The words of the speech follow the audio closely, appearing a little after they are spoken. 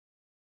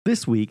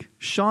This week,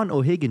 Sean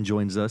O'Hagan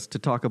joins us to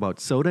talk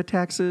about soda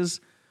taxes,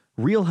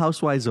 Real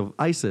Housewives of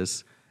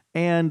ISIS,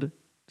 and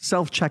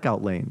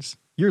self-checkout lanes.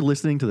 You're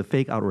listening to the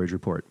Fake Outrage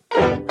Report.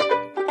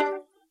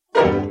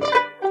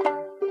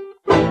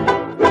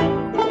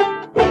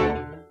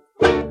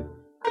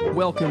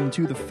 Welcome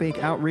to the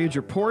Fake Outrage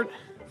Report.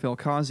 Phil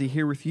Causey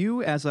here with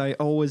you, as I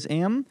always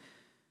am.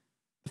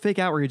 The Fake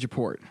Outrage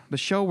Report, the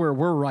show where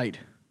we're right.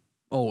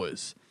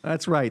 Always.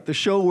 That's right, the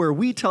show where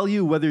we tell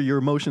you whether your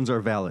emotions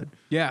are valid.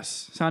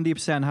 Yes. Sandeep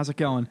Sen, how's it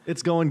going?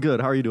 It's going good.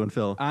 How are you doing,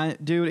 Phil?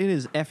 Dude, it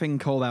is effing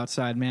cold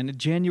outside, man.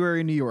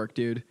 January in New York,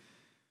 dude.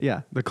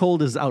 Yeah, the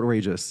cold is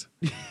outrageous.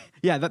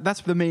 Yeah,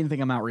 that's the main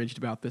thing I'm outraged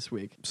about this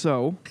week.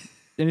 So,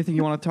 anything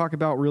you want to talk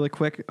about really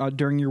quick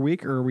during your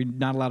week, or are we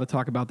not allowed to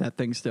talk about that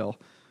thing still?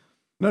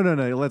 No,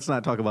 let's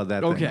not talk about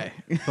that Okay.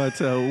 thing.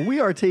 But we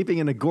are taping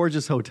in a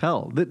gorgeous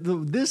hotel.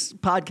 This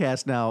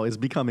podcast now is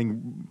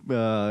becoming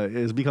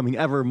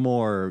ever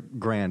more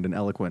grand and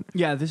eloquent.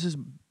 Yeah, this is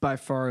by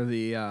far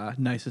the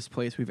nicest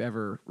place we've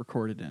ever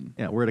recorded in.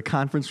 Yeah, we're at a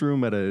conference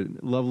room at a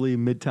lovely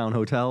Midtown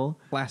hotel.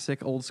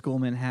 Classic old school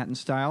Manhattan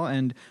style.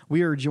 And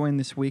we are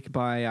joined this week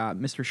by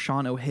Mr.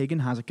 Sean O'Hagan.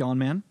 How's it going,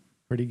 man?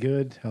 Pretty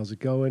good. How's it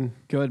going?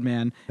 Good,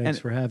 man. Thanks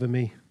for having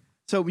me.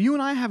 So you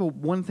and I have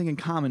one thing in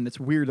common that's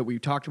weird that we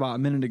talked about a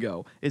minute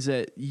ago, is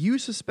that you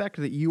suspect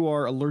that you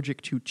are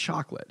allergic to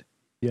chocolate.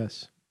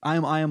 Yes. I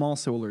am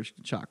also allergic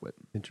to chocolate.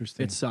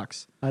 Interesting. It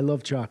sucks. I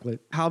love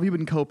chocolate. How have you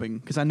been coping?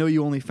 Because I know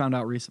you only found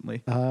out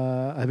recently.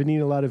 I've been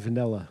eating a lot of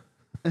vanilla.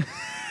 A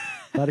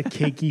lot of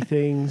cakey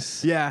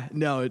things. Yeah,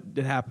 no, it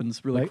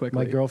happens really quickly.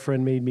 My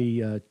girlfriend made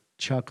me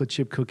chocolate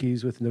chip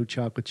cookies with no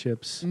chocolate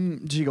chips.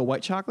 Did you go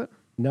white chocolate?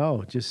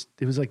 No,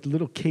 it was like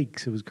little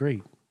cakes. It was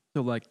great.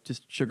 So like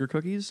just sugar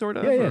cookies, sort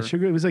of? Yeah,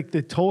 sugar. It was like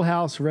the Toll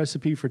House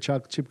recipe for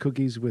chocolate chip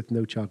cookies with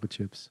no chocolate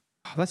chips.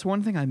 Oh, that's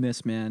one thing I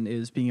miss, man,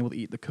 is being able to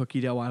eat the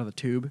cookie dough out of the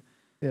tube.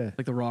 Yeah.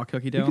 Like the raw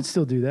cookie dough. You can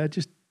still do that.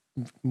 Just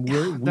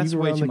that's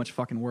way too much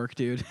fucking work,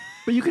 dude.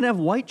 But you can have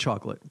white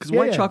chocolate, because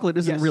white chocolate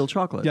isn't real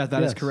chocolate. Yeah,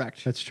 that is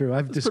correct. That's true.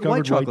 I've Let's discovered put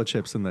white chocolate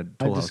chips in the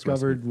Toll House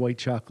discovered white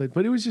chocolate,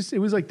 but it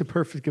was like the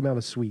perfect amount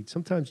of sweet.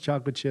 Sometimes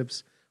chocolate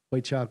chips,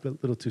 white chocolate, a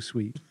little too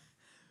sweet.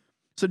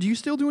 So do you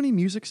still do any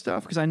music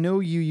stuff? Because I know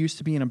you used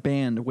to be in a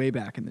band way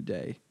back in the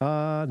day.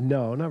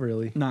 No, not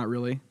really. Not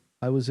really.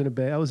 I was in a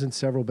band. I was in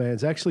several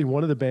bands. Actually,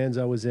 one of the bands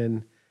I was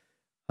in,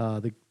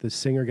 the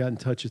singer got in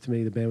touch with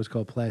me. The band was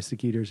called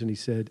Plastic Eaters, and he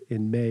said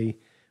in May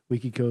we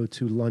could go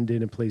to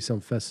London and play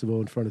some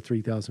festival in front of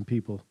 3,000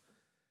 people.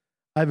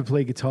 I haven't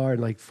played guitar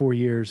in like 4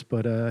 years,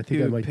 but I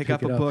think I might pick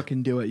up a book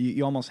and do it.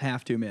 You almost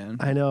have to, man.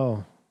 I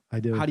know. I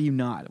do. How do you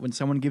not? When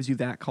someone gives you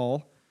that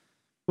call?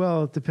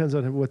 Well, it depends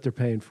on what they're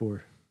paying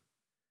for.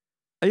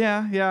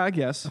 Yeah, I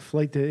guess. A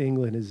flight to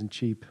England isn't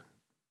cheap.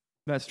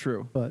 That's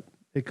true. But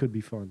it could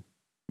be fun.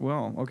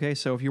 Well, okay,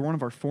 so if you're one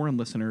of our foreign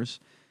listeners,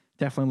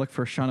 definitely look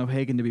for Sean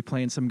O'Hagan to be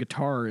playing some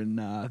guitar in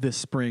this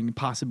spring,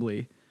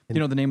 possibly. Do you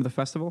know the name of the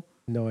festival?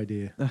 No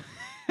idea.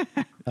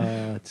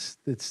 It's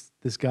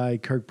this guy,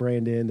 Kirk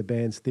Brandon, the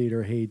band's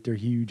Theater Hate. They're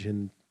huge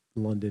in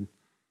London.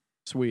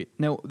 Sweet.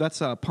 Now,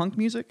 that's punk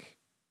music?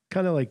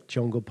 Kind of like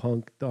jungle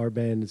punk. Our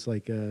band is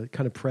like a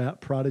kind of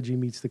Prodigy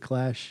meets The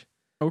Clash.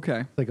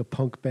 Okay. Like a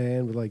punk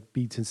band with like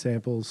beats and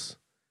samples.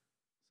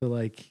 So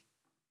like,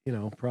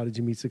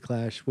 Prodigy meets The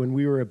Clash. When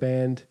we were a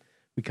band,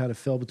 we kind of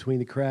fell between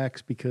the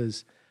cracks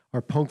because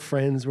our punk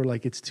friends were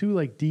like, it's too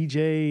like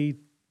DJ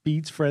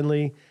beats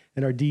friendly,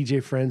 and our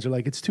DJ friends are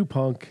like, it's too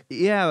punk.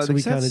 Yeah. So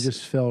we kind of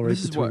just fell right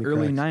between the cracks. This is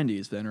early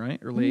 90s then,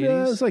 right? Or late 80s?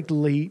 Yeah, it was like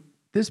late.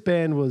 This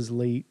band was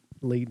late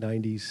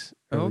 90s.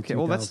 Okay,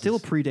 well that still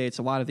predates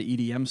a lot of the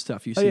EDM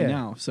stuff you see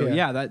now. So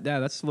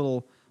that's a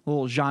little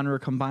genre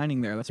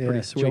combining there. That's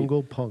pretty sweet.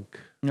 Jungle punk.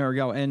 There we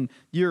go. And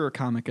you're a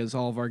comic, as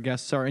all of our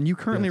guests are. And you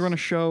currently run a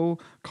show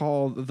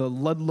called The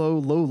Ludlow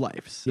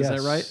Lowlifes. Is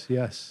that right?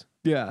 Yes.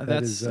 Yeah,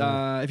 that's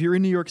if you're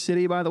in New York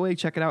City, by the way,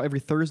 check it out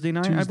every Thursday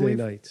night, I believe.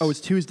 Nights. Oh,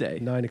 it's Tuesday.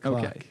 9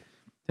 o'clock. Okay.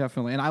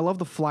 Definitely. And I love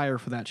the flyer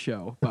for that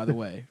show, by the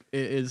way.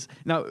 Is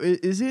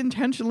it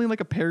intentionally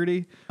like a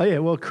parody? Oh, yeah.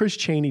 Well, Chris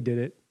Chaney did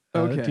it.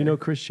 Okay. Do you know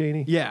Chris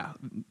Chaney? Yeah,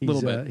 a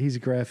little bit. He's a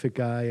graphic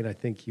guy, and I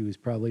think he was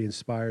probably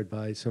inspired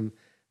by some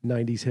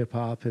 90s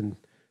hip-hop, and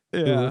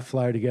put a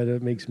flyer together.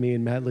 It makes me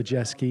and Matt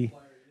Lejeski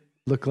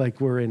look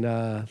like we're in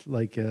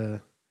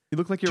you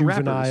look like you're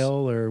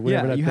Juvenile rappers. Or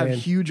whatever. Yeah, you have band.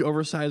 huge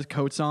oversized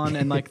coats on,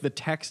 and like the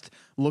text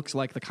looks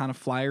like the kind of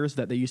flyers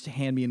that they used to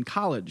hand me in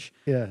college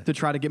to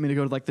try to get me to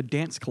go to like the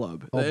dance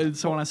club.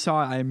 So when I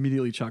saw it, I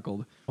immediately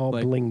chuckled. All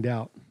blinged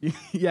out.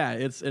 Yeah,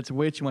 it's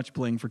way too much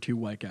bling for two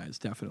white guys,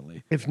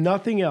 definitely. If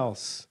nothing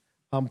else,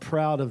 I'm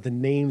proud of the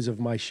names of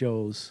my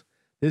shows.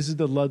 This is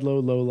the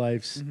Ludlow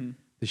Lowlifes. Mm-hmm.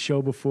 The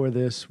show before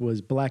this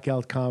was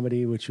Blackout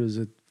Comedy, which was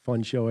a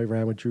fun show I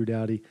ran with Drew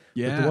Dowdy.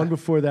 Yeah. But the one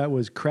before that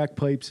was Crack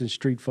Pipes and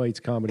Street Fights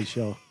Comedy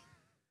Show.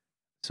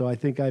 So I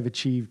think I've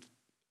achieved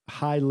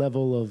high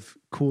level of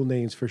cool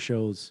names for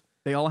shows.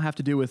 They all have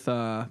to do with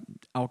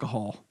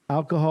alcohol.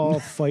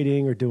 Alcohol,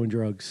 fighting, or doing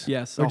drugs.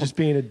 Yes. Or just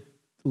being a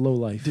low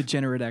life.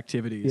 Degenerate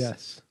activities.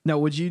 Yes.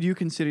 Now, do you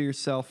consider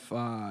yourself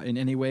in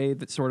any way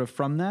that's sort of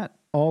from that?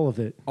 All of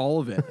it. All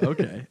of it.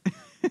 Okay.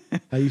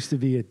 I used to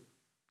be a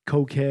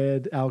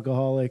cokehead,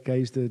 alcoholic. I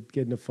used to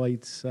get into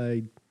fights.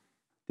 I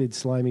did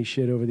slimy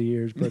shit over the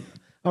years, but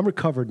I'm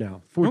recovered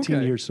now.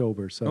 14 years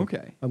sober, so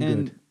I'm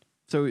good.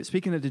 So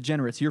speaking of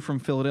degenerates, you're from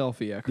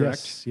Philadelphia,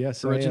 correct?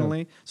 Yes, originally.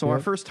 I am. So our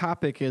first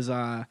topic is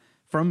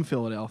from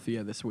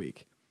Philadelphia this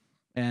week,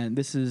 and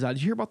this is.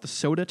 Did you hear about the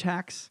soda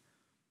tax?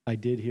 I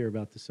did hear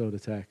about the soda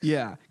tax.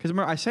 Yeah, because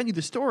remember I sent you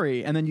the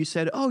story, and then you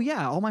said, "Oh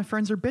yeah, all my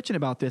friends are bitching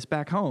about this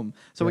back home."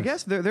 So I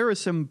guess there is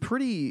some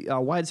pretty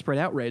widespread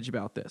outrage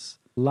about this.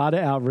 A lot of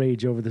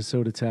outrage over the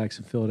soda tax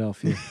in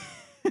Philadelphia.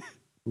 A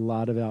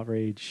lot of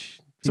outrage.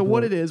 So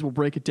what it is, we'll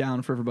break it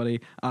down for everybody.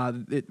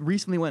 It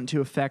recently went into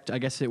effect. I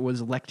guess it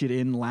was elected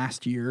in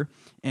last year.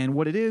 And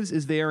what it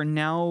is they are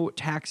now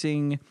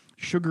taxing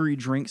sugary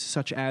drinks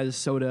such as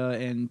soda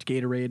and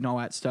Gatorade and all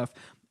that stuff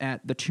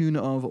at the tune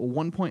of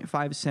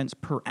 1.5 cents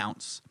per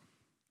ounce,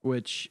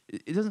 which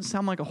it doesn't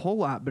sound like a whole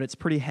lot, but it's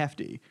pretty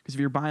hefty. Because if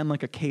you're buying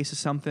like a case of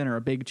something or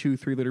a big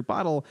 2-3 liter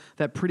bottle,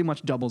 that pretty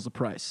much doubles the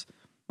price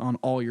on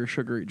all your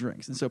sugary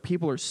drinks. And so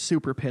people are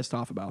super pissed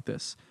off about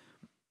this.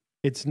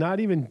 It's not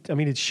even, I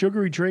mean, it's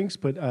sugary drinks,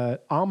 but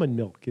almond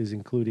milk is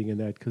including in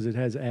that because it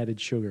has added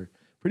sugar.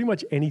 Pretty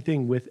much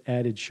anything with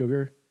added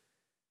sugar.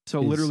 So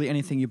literally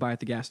anything you buy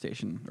at the gas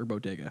station or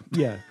bodega.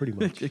 Yeah, pretty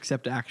much.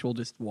 Except actual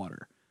just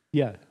water.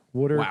 Yeah,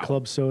 water,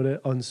 club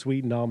soda,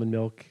 unsweetened almond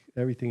milk,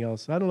 everything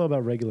else. I don't know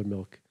about regular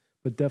milk,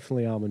 but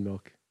definitely almond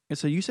milk. And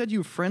so you said you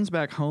have friends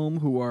back home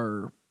who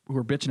are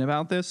bitching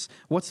about this.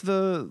 What's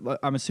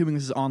I'm assuming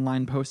this is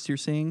online posts you're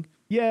seeing?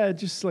 Yeah,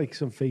 just like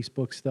some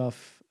Facebook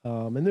stuff.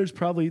 And there's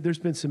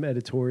been some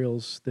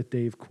editorials that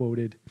they've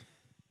quoted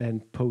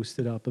and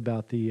posted up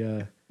about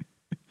the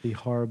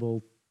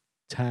horrible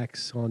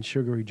tax on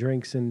sugary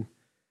drinks. And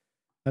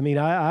I mean,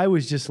 I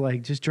was just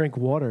like, just drink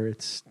water.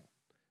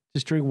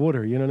 Just drink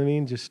water. You know what I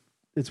mean?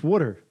 It's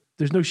water.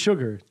 There's no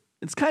sugar.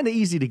 It's kind of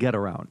easy to get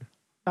around.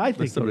 I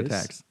think the soda it is.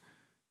 tax.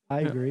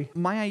 I agree.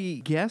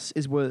 My guess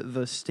is what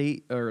the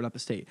state, or not the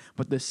state,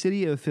 but the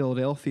city of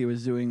Philadelphia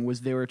was doing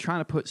was they were trying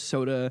to put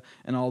soda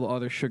and all the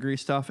other sugary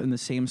stuff in the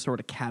same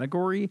sort of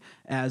category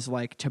as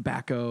like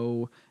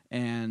tobacco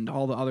and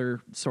all the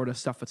other sort of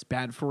stuff that's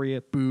bad for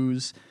you,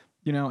 booze,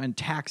 and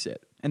tax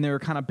it. And they were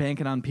kind of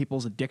banking on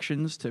people's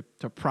addictions to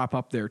prop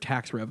up their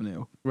tax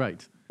revenue.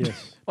 Right.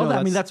 Yes.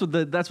 Well,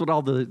 that's what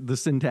all the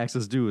sin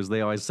taxes do is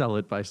they always sell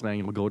it by saying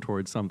it'll go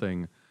towards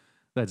something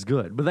that's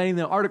good. But then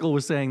the article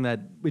was saying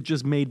that it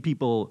just made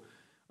people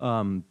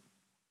go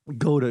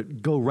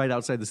right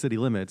outside the city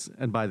limits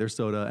and buy their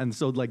soda. And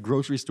so like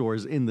grocery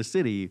stores in the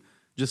city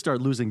just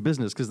start losing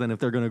business because then if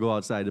they're going to go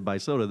outside to buy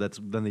soda,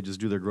 then they just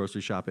do their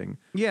grocery shopping.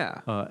 Yeah.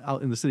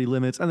 Out in the city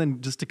limits. And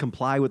then just to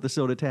comply with the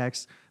soda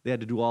tax, they had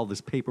to do all this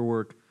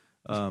paperwork.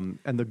 And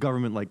the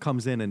government like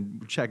comes in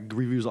and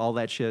reviews all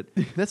that shit.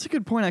 That's a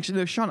good point, actually.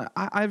 No, Sean,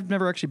 I've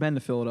never actually been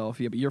to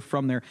Philadelphia, but you're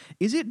from there.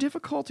 Is it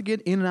difficult to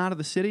get in and out of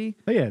the city?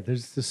 Oh, yeah,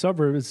 there's the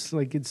suburbs.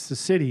 It's the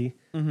city.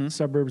 Mm-hmm.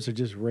 Suburbs are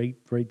just right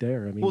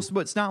there. I mean, well, but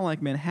it's not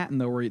like Manhattan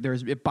though, where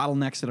there's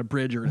bottlenecks at a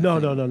bridge or anything. No.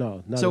 Not at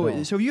all. So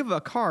if you have a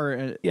car,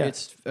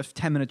 it's a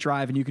 10-minute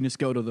drive, and you can just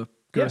go to the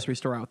grocery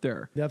store out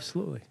there.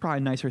 Absolutely. Probably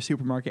a nicer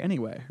supermarket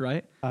anyway,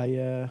 right?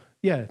 Well,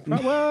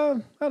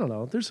 I don't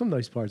know. There's some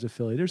nice parts of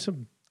Philly. There's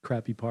some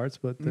crappy parts,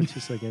 but that's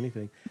just like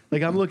anything.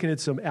 Like I'm looking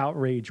at some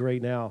outrage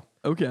right now.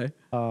 Okay.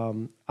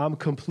 I'm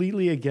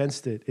completely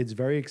against it. It's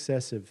very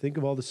excessive. Think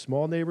of all the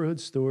small neighborhood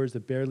stores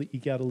that barely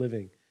eke out a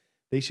living.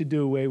 They should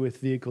do away with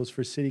vehicles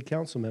for city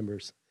council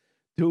members.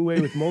 Do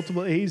away with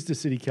multiple aides to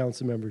city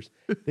council members.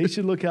 They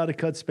should look how to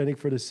cut spending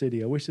for the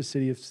city. I wish the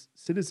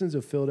citizens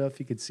of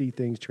Philadelphia could see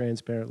things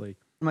transparently.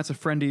 And that's a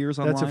friend of yours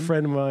online? That's a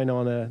friend of mine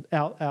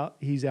on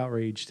he's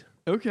outraged.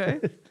 Okay.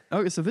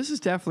 Okay, so this is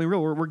definitely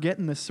real. We're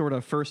getting this sort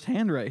of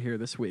firsthand right here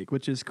this week,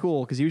 which is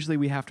cool because usually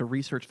we have to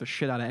research the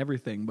shit out of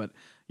everything, but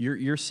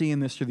you're seeing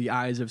this through the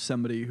eyes of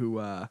somebody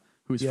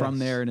who's from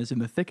there and is in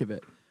the thick of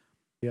it.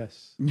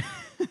 Yes.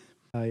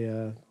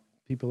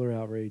 People are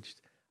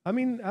outraged. I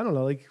mean, I don't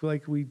know.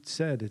 Like we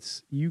said,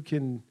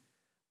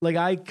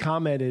 I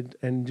commented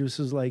and just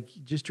was like,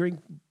 just drink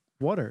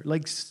water.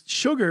 Like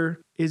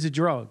sugar is a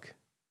drug.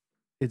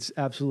 It's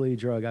absolutely a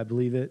drug. I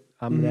believe it.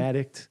 I'm an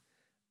addict.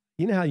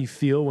 You know how you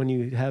feel when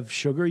you have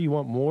sugar? You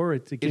want more.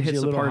 It gives hits you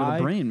a little part high. Of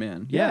the brain,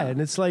 man. Yeah, and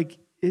it's like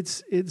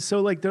it's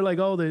so like they're like,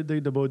 oh,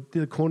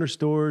 the corner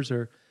stores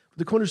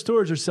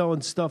are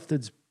selling stuff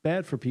that's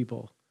bad for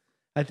people.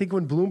 I think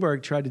when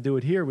Bloomberg tried to do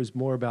it here, it was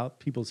more about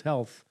people's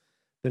health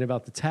than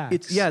about the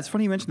tax. It's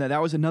funny you mentioned that.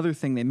 That was another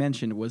thing they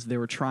mentioned was they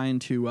were trying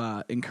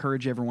to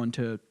encourage everyone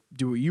to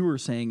do what you were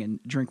saying and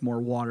drink more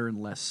water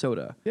and less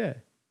soda. Yeah,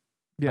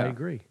 I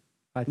agree.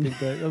 I think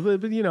that,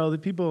 but the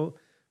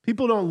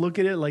people don't look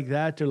at it like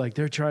that. They're like,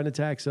 they're trying to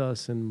tax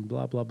us and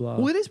blah, blah, blah.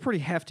 Well, it is pretty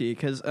hefty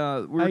because we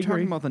were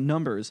talking about the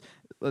numbers.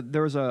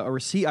 There was a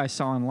receipt I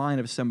saw online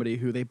of somebody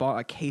who they bought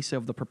a case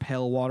of the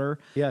Propel water.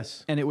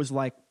 Yes. And it was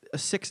like a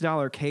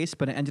 $6 case,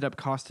 but it ended up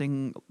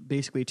costing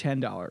basically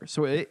 $10.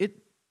 So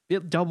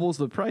it doubles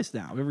the price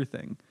now of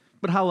everything.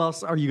 But how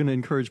else are you going to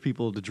encourage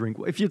people to drink?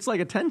 If it's like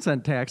a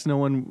 10-cent tax, no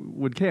one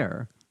would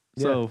care.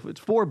 So if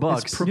it's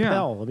 $4, It's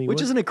Propel. I mean,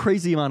 which isn't a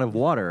crazy amount of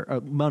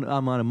amount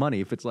of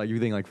money. If it's like you're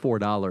thinking like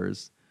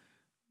 $4,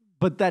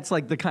 but that's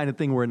like the kind of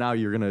thing where now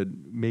you're gonna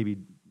maybe.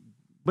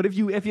 But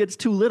if it's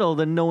too little,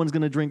 then no one's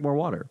gonna drink more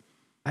water.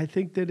 I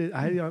think that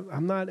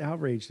I'm not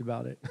outraged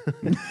about it.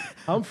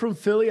 I'm from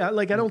Philly.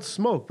 I don't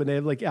smoke, but they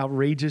have like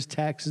outrageous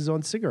taxes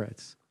on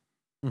cigarettes.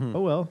 Mm-hmm.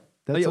 Oh well.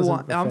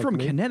 I'm from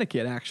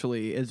Connecticut,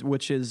 actually,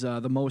 which is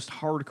the most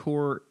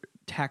hardcore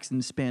tax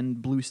and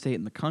spend blue state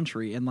in the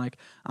country, and like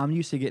I'm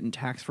used to getting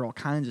taxed for all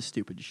kinds of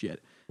stupid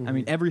shit. Mm-hmm. I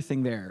mean,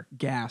 everything there: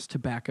 gas,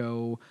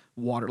 tobacco,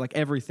 water, like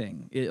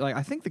everything. Like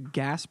I think the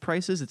gas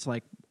prices, it's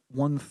like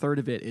 1/3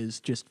 of it is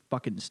just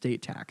fucking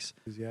state tax.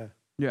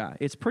 Yeah,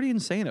 it's pretty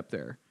insane up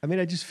there. I mean,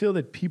 I just feel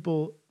that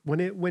people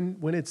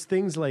when it's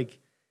things like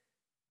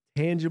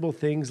tangible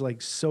things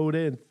like soda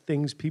and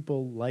things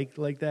people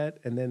like that,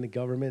 and then the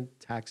government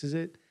taxes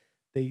it,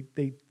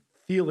 they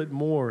feel it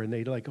more, and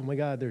they like, oh my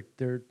god,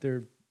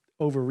 they're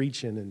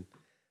overreaching, and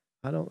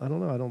I don't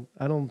know.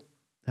 I don't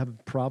have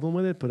a problem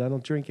with it, but I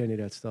don't drink any of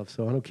that stuff,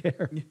 so I don't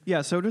care.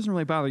 Yeah, so it doesn't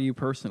really bother you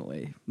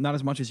personally, not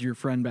as much as your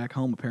friend back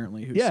home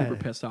apparently, who's super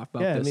pissed off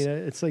about this. I mean,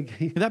 it's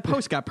like that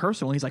post got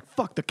personal. He's like,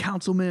 "Fuck the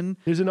councilman."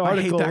 There's an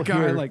article I hate that guy.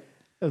 Here like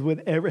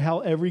with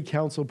how every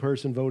council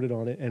person voted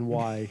on it and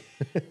why.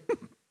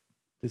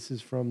 This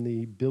is from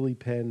the Billy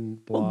Penn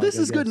blog. Well, this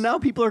is good. Now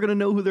people are going to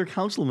know who their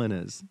councilman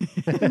is.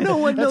 No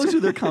one knows who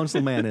their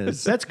councilman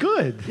is. That's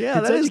good. Yeah,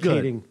 it's that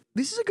educating. is good.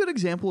 This is a good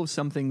example of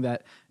something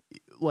that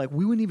like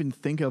we wouldn't even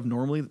think of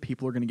normally that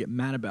people are going to get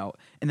mad about,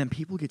 and then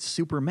people get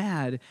super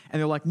mad, and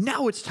they're like,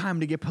 now it's time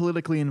to get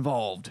politically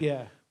involved.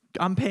 Yeah.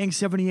 I'm paying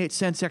 78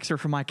 cents extra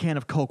for my can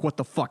of Coke. What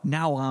the fuck?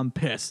 Now I'm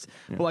pissed.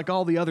 Yeah. But like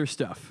all the other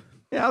stuff.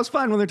 Yeah, I was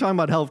fine when they're talking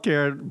about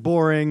healthcare.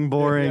 Boring.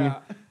 Yeah.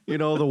 You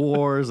know, the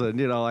wars and,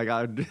 you know, like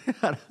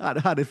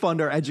how to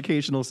fund our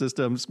educational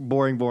systems.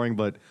 Boring.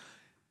 But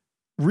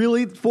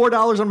really,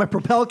 $4 on my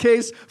Propel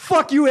case?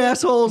 Fuck you,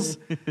 assholes.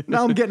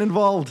 Now I'm getting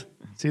involved.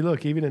 See,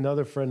 look, even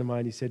another friend of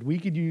mine, he said, we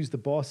could use the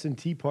Boston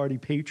Tea Party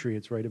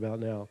Patriots right about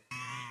now.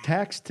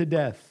 Taxed to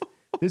death.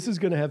 This is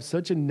going to have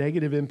such a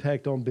negative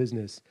impact on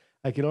business.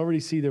 I can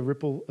already see the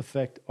ripple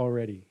effect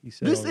already, he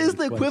said. This is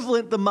the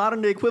equivalent, the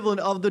modern day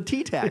equivalent of the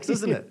tea tax,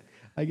 isn't it?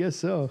 I guess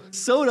so.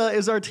 Soda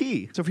is our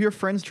tea. So if your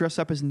friends dress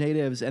up as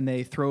natives and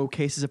they throw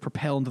cases of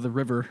Propel into the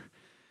river,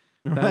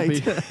 that'll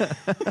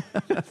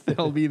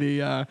be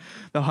the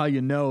how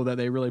you know that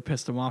they really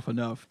pissed them off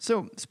enough.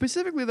 So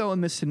specifically though in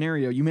this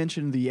scenario, you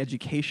mentioned the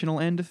educational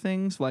end of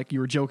things, like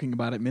you were joking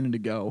about it a minute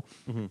ago.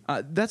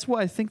 Mm-hmm. That's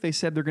why I think they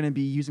said they're going to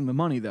be using the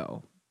money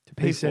though to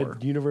pay for. They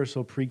said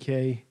universal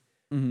pre-K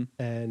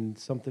and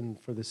something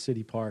for the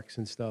city parks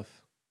and stuff.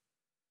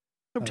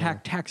 So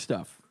tax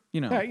stuff. You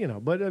know. Yeah, you know,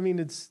 but I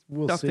mean,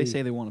 we'll stuff see. They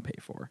say they want to pay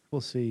for.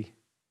 We'll see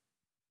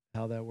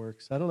how that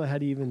works. I don't know how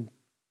to even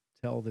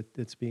tell that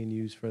it's being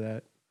used for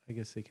that. I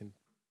guess they can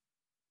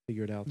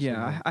figure it out.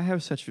 Yeah, I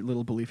have such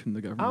little belief in the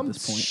government at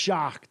this point. I'm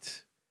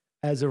shocked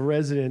as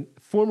a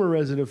former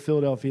resident of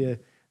Philadelphia,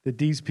 that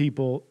these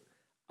people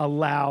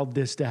allowed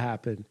this to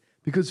happen.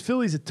 Because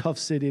Philly's a tough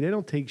city. They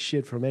don't take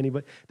shit from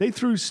anybody. They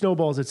threw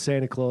snowballs at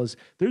Santa Claus.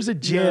 There's a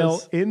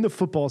jail in the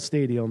football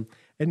stadium.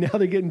 And now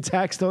they're getting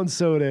taxed on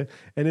soda.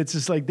 And it's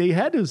just like they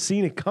had to have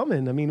seen it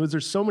coming. I mean, was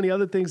there so many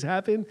other things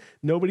happen?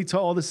 Nobody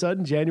all of a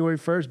sudden, January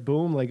 1st,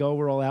 boom, like, oh,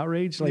 we're all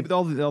outraged. Like, with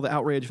all the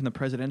outrage from the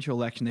presidential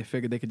election, they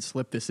figured they could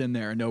slip this in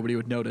there and nobody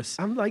would notice.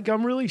 I'm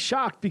really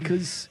shocked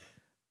because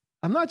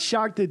I'm not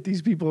shocked that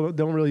these people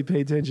don't really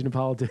pay attention to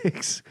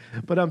politics.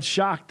 But I'm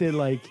shocked that,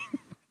 like,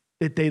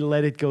 that they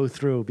let it go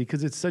through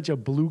because it's such a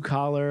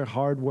blue-collar,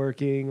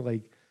 hardworking,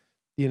 like,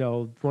 you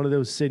know, one of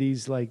those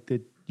cities, like,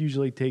 that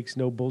usually takes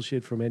no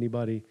bullshit from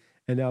anybody,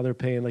 and now they're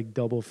paying like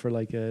double for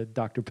like a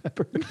Dr.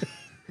 Pepper.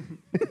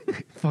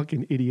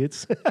 Fucking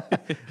idiots.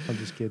 I'm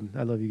just kidding.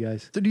 I love you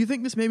guys. So do you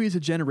think this maybe is a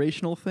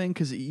generational thing?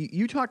 Because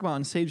you talk about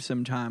on stage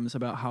sometimes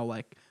about how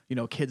like, you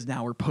know, kids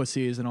now are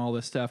pussies and all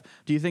this stuff.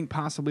 Do you think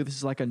possibly this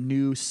is like a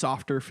new,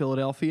 softer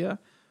Philadelphia?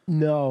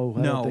 No,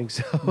 I don't think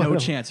so. No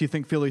chance. You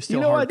think Philly's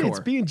still hardcore? You know hardcore? What? It's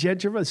being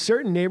gentrified.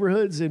 Certain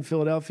neighborhoods in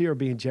Philadelphia are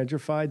being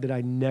gentrified that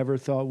I never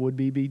thought would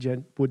be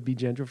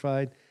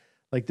gentrified.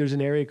 Like there's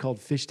an area called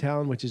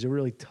Fishtown, which is a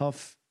really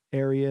tough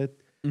area.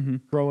 Mm-hmm.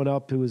 Growing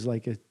up, it was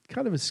like it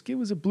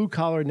was a blue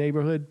collar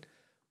neighborhood,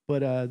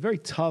 but very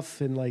tough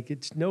and like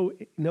it's no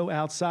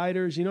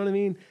outsiders. You know what I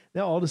mean?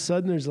 Now all of a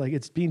sudden there's like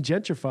it's being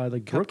gentrified,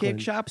 like Brooklyn. Cupcake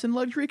shops and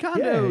luxury condos.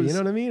 Yeah, you know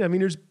what I mean? I mean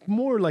there's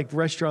more like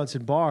restaurants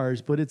and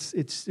bars, but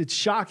it's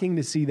shocking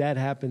to see that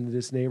happen to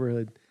this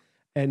neighborhood.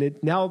 And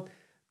now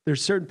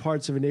there's certain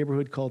parts of a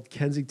neighborhood called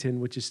Kensington,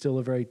 which is still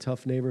a very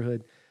tough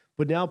neighborhood.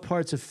 But now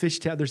parts of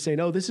Fishtown, they're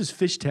saying, oh, this is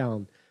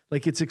Fishtown.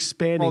 Like it's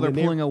expanding. Oh, they're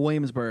pulling a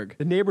Williamsburg.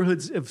 The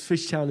neighborhoods of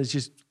Fishtown is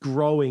just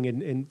growing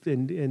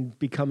and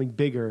becoming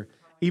bigger,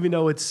 even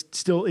though it's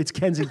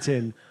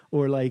Kensington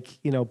or like,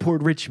 you know,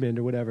 Port Richmond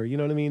or whatever. You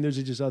know what I mean?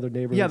 There's just other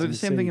neighborhoods. Yeah, they're the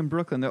same thing in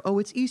Brooklyn. They're, oh,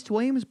 it's East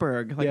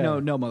Williamsburg. Like,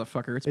 no,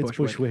 motherfucker, it's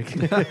Bushwick.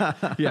 Yeah.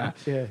 Yeah.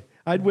 Yeah.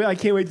 I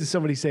can't wait to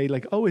somebody say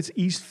like, "Oh, it's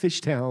East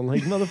Fishtown."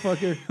 Like,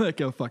 motherfucker, Like,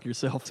 go fuck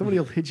yourself. somebody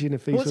will hit you in the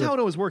face. Well, that's with how it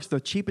always works. The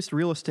cheapest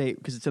real estate,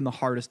 because it's in the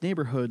hardest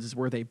neighborhoods, is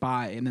where they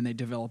buy and then they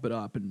develop it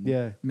up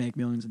and make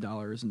millions of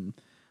dollars and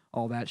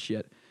all that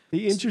shit.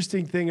 The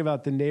interesting thing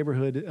about the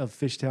neighborhood of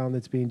Fishtown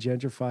that's being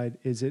gentrified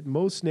is that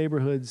most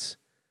neighborhoods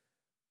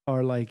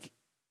are like,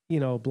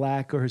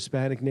 black or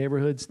Hispanic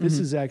neighborhoods. This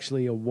is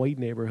actually a white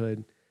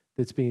neighborhood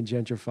that's being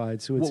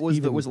gentrified. So it's was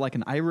it like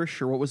an Irish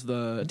or what was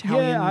the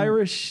Italian? Yeah,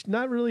 Irish,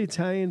 not really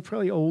Italian,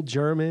 probably old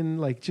German,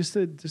 like just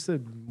a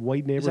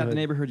white neighborhood. Is that the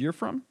neighborhood you're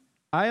from?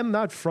 I am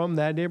not from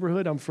that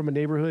neighborhood. I'm from a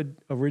neighborhood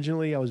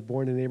originally. I was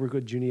born in a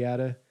neighborhood,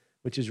 Juniata,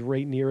 which is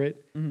right near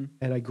it. And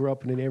I grew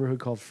up in a neighborhood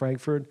called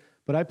Frankfurt.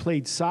 But I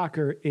played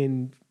soccer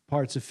in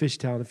parts of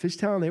Fishtown. In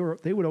Fishtown,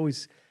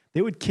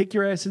 they would kick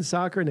your ass in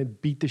soccer and then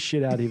beat the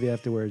shit out of you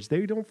afterwards.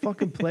 They don't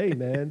fucking play,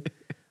 man.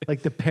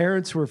 Like the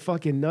parents were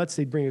fucking nuts.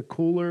 They'd bring a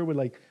cooler with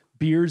like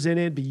beers in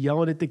it, be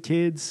yelling at the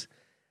kids.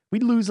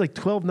 We'd lose like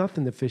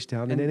 12-0 to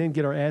Fishtown, and then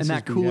get our asses beat.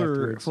 And that cooler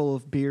afterwards. full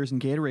of beers and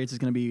Gatorades is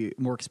going to be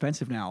more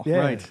expensive now. Yeah.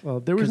 Right. Well,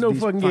 there was no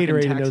fucking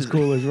Gatorade in those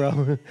coolers,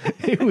 bro.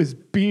 It was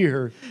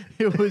beer.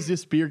 It was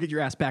just beer. Get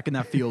your ass back in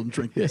that field and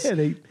drink this.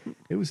 Yeah,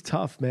 it was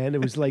tough, man.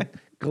 It was like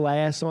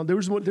glass on. There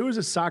was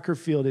a soccer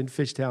field in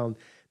Fishtown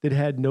that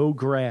had no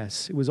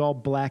grass. It was all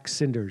black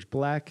cinders,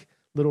 black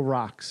little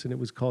rocks, and it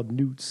was called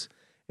Newts.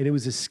 And it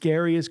was the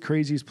scariest,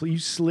 craziest place. You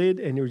slid,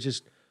 and there was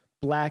just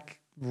black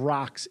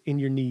rocks in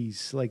your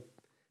knees, like.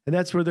 And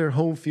that's where their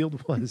home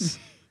field was.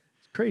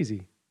 It's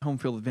crazy. Home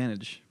field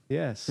advantage.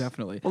 Yes.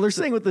 Definitely. Well, they're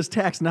saying with this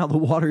tax now the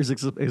water is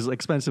as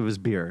expensive as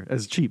beer,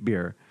 as cheap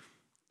beer.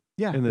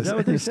 Yeah. In this, Is that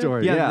what they say?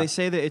 story. Yeah, they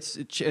say that it's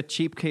a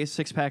cheap case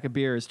 6-pack of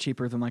beer is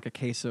cheaper than like a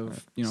case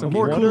of So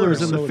more water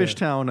coolers or in the soda?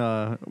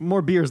 Fishtown,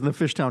 more beers in the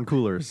Fishtown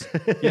coolers.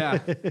 Yeah,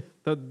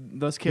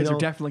 those kids are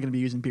definitely going to be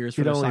using beers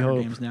for their soccer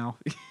games now.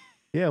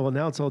 Yeah, well,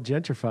 now it's all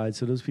gentrified,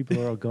 so those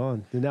people are all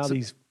gone. And now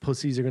these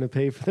pussies are going to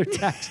pay for their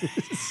taxes.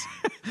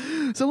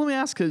 So let me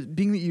ask,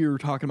 being that you were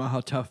talking about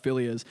how tough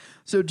Philly is,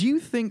 so do you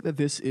think that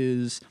this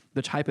is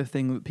the type of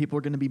thing that people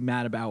are going to be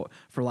mad about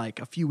for like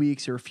a few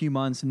weeks or a few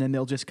months, and then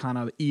they'll just kind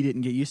of eat it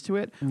and get used to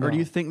it? No. Or do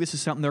you think this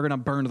is something they're going to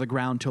burn to the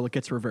ground until it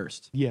gets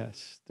reversed?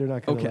 Yes, they're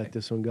not going to let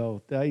this one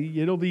go.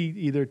 It'll be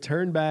either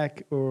turned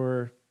back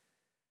or...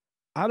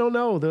 I don't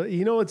know.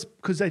 It's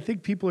because I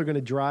think people are going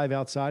to drive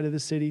outside of the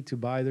city to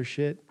buy their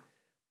shit.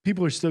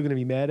 People are still going to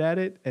be mad at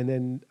it, and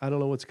then I don't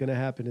know what's going to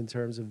happen in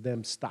terms of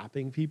them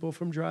stopping people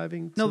from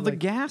driving. No, to the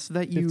gas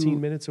that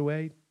 15 minutes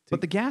away. But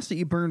the gas that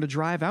you burn to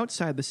drive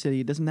outside the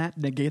city, doesn't that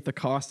negate the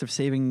cost of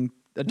saving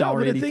 $1.83? No,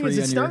 but the thing is,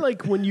 it's not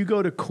like when you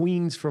go to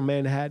Queens from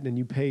Manhattan and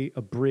you pay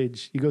a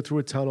bridge, you go through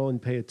a tunnel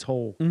and pay a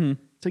toll. Mm-hmm.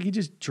 It's like you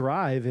just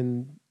drive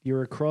and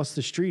you're across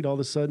the street. All of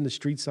a sudden, the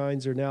street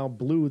signs are now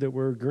blue that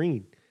were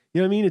green.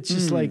 You know what I mean? It's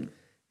just like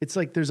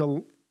there's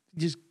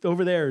just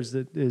over there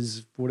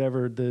is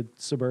whatever the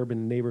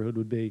suburban neighborhood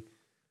would be.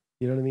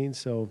 You know what I mean?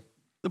 So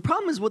The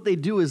problem is what they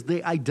do is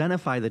they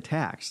identify the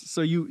tax.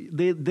 So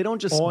they don't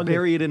just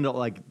bury it into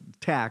like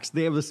tax.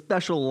 They have a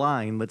special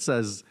line that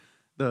says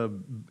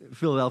the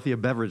Philadelphia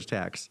beverage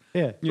tax.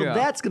 yeah. So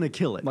that's going to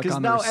kill it. Like Because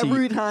on the now receipt.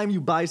 every time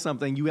you buy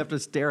something, you have to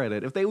stare at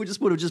it. If they would just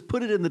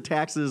put it in the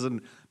taxes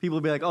and people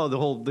would be like, oh,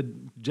 the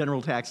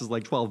general tax is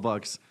like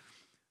 $12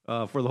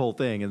 for the whole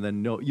thing. And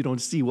then you don't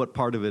see what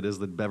part of it is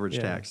the beverage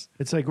tax.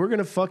 It's like, we're going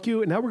to fuck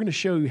you, and now we're going to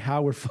show you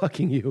how we're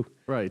fucking you.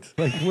 Right.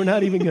 Like, we're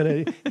not even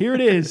going to, here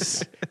it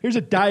is. Here's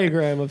a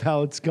diagram of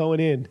how it's going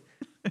in.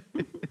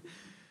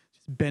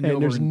 Bend And over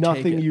there's and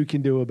nothing take it. you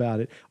can do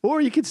about it.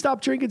 Or you can stop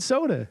drinking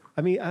soda.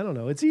 I mean, I don't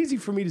know. It's easy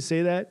for me to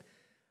say that,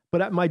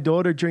 but my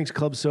daughter drinks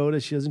club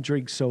soda. She doesn't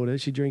drink soda.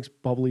 She drinks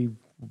bubbly,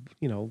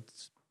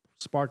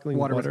 sparkling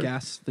water water. with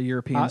gas, the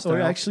European style.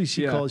 Or actually,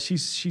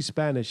 she's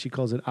Spanish. She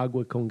calls it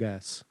agua con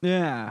gas.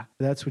 Yeah.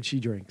 That's what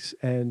she drinks.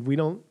 And we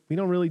don't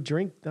really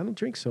drink. I don't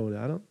drink soda.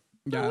 I don't.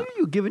 Yeah. What are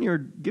you giving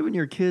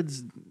your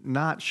kids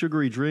not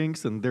sugary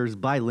drinks and there's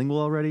bilingual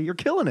already? You're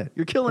killing it.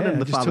 You're killing it in I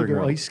the just took fathering her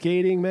world. ice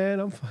skating,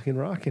 man. I'm fucking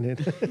rocking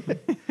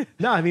it.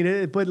 No, I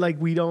mean, but like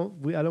I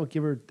don't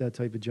give her that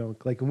type of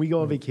junk. Like when we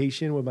go on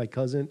vacation with my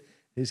cousin,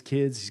 his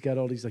kids, he's got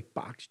all these like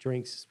box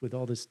drinks with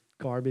all this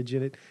garbage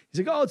in it.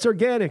 He's like, oh, it's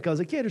organic. I was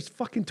like, yeah, there's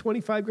fucking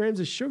 25 grams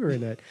of sugar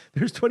in that.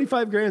 There's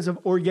 25 grams of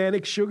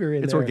organic sugar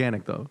in It's there.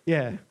 organic though.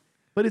 Yeah.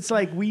 But it's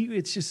like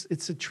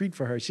it's a treat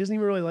for her. She doesn't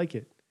even really like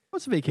it.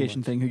 What's a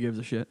vacation thing? Who gives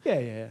a shit?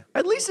 Yeah.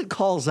 At least it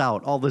calls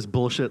out all this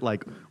bullshit,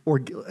 like,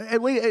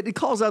 at least it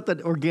calls out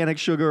that organic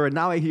sugar, and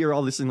now I hear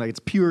all this thing like it's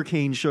pure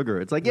cane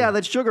sugar. It's like, yeah,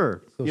 that's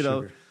sugar. Still you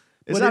know, sugar.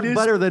 it's But not it is-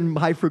 better than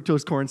high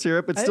fructose corn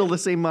syrup. It's still the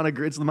same amount of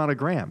it's the amount of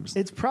grams.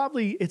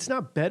 It's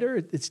not better.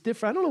 It's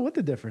different. I don't know what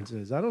the difference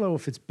is. I don't know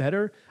if it's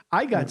better.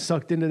 I got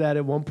sucked into that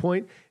at one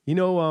point.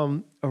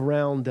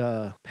 Around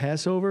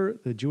Passover,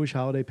 the Jewish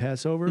holiday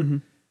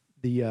Passover,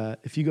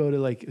 if you go to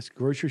like a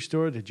grocery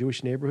store, the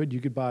Jewish neighborhood, you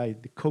could buy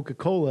the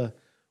Coca-Cola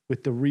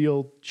with the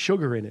real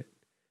sugar in it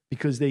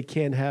because they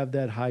can't have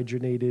that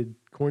hydrogenated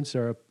corn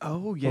syrup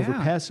Oh, yeah. over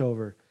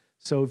Passover.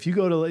 So if you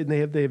go to, and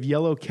they have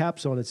yellow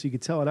caps on it, so you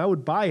could tell. And I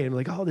would buy it. I'm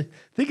like, oh,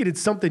 thinking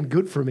it's something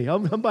good for me.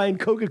 I'm buying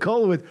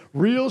Coca-Cola with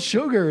real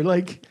sugar.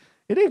 Like,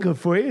 it ain't good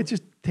for you. It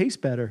just tastes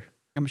better.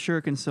 I'm sure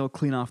it can still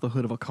clean off the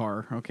hood of a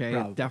car. Okay,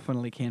 Probably. It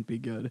definitely can't be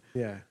good.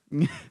 Yeah.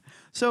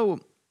 So,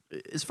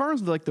 as far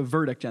as like the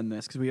verdict on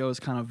this, because we always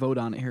kind of vote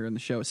on it here in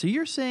the show. So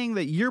you're saying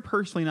that you're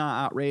personally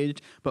not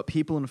outraged, but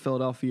people in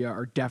Philadelphia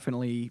are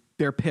definitely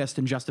they're pissed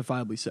and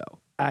justifiably so.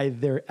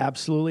 They're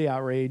absolutely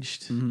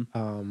outraged.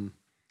 Mm-hmm.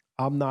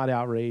 I'm not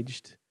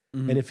outraged.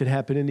 And if it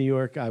happened in New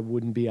York, I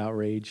wouldn't be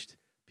outraged.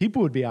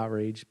 People would be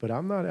outraged, but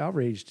I'm not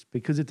outraged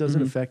because it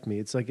doesn't affect me.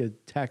 It's like a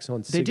tax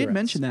on cigarettes. They did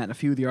mention that in a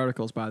few of the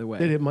articles, by the way.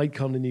 That it might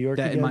come to New York.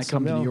 That it might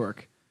come to New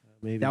York.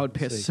 Maybe. That would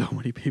piss so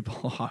many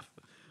people off.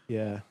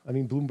 Yeah. I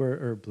mean,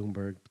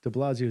 Bloomberg, de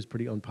Blasio is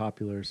pretty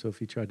unpopular. So if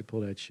he tried to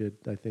pull that shit,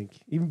 I think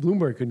even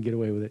Bloomberg couldn't get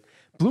away with it.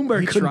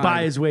 Bloomberg couldn't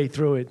buy his way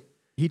through it.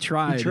 He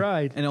tried.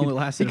 And it only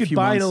lasted a few He could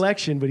buy months. an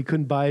election, but he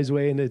couldn't buy his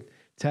way into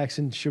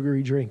taxing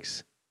sugary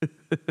drinks.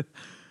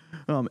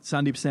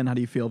 Sandeep Sen, how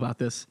do you feel about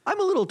this? I'm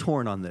a little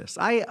torn on this.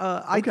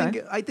 I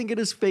think it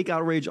is fake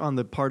outrage on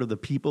the part of the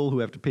people who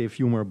have to pay a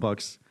few more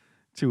bucks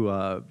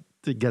to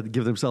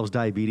give themselves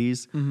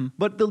diabetes.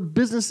 But the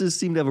businesses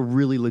seem to have a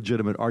really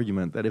legitimate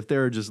argument that if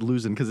they're just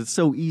losing, because it's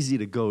so easy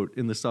to goat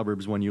in the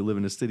suburbs when you live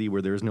in a city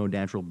where there's no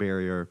natural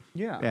barrier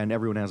and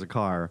everyone has a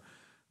car.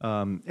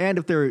 And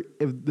if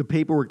the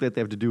paperwork that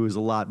they have to do is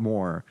a lot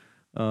more.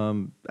 I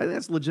think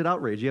that's legit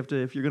outrage. You have to,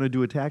 if you're going to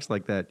do a tax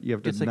like that, you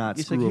have to not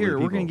screw over here,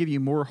 people. we're going to give you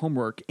more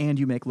homework and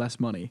you make less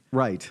money.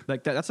 Right.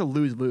 Like that's a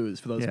lose-lose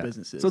for those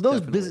businesses. So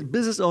those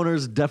business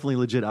owners, definitely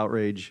legit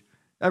outrage.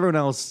 Everyone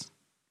else,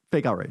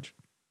 fake outrage.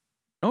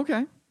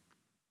 Okay.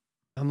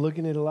 I'm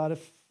looking at a lot of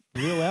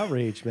real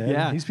outrage, man.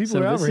 Yeah. These people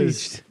are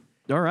outraged.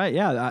 All right.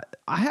 Yeah.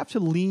 I have to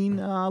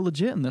lean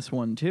legit in this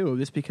one too,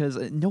 just because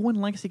no one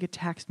likes to get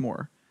taxed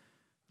more.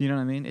 You know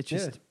what I mean? It's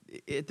just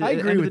at the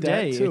end of the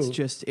day,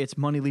 it's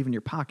money leaving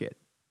your pocket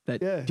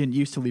that didn't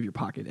used to leave your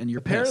pocket, and you're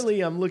apparently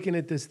pissed. I'm looking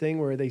at this thing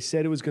where they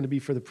said it was going to be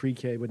for the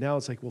pre-K, but now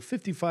it's like, well,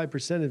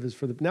 55% of it is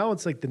for the. Now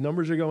it's like the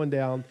numbers are going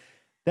down.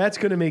 That's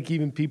going to make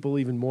people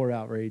even more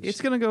outraged. It's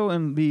going to go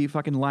and be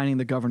fucking lining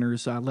the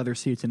governor's leather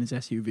seats in his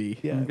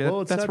SUV. Yeah, Okay,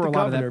 well, it's that's not where the a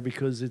lot governor of that.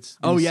 because it's.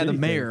 Oh yeah, the city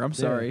mayor. thing. I'm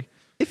sorry.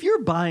 If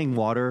you're buying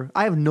water,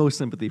 I have no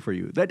sympathy for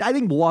you. I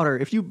think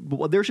water.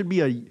 There should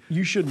be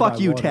a fuck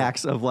you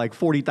tax of like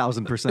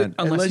 40,000%.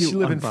 Unless you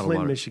live in Flint,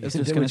 water. Michigan. I was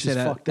just going to say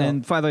that.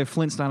 And by the way,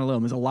 Flint's not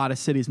alone. There's a lot of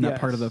cities in that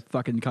part of the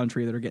fucking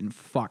country that are getting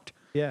fucked.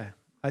 Yeah,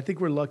 I think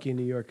we're lucky in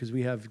New York because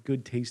we have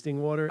good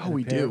tasting water. Oh,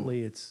 we do.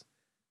 Apparently, it's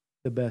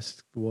the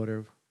best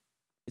water.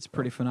 It's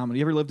pretty phenomenal.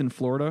 You ever lived in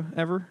Florida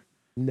ever?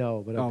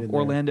 No, but I've been there.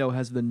 Orlando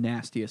has the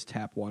nastiest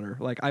tap water.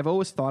 Like I've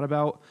always thought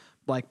about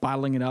like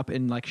bottling it up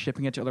and like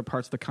shipping it to other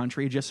parts of the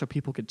country just so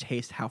people could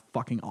taste how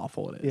fucking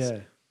awful it is. Yeah.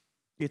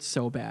 It's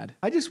so bad.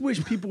 I just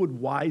wish people would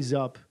wise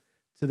up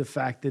to the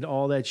fact that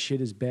all that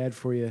shit is bad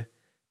for you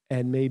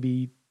and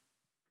maybe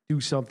do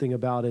something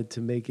about it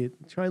to make it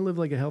try and live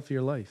like a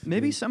healthier life.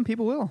 Maybe some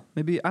people will.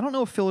 Maybe I don't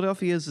know if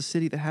Philadelphia is a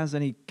city that has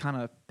any kind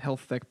of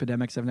health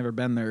epidemics. I've never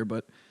been there,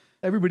 but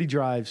everybody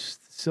drives.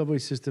 The subway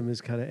system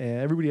is kind of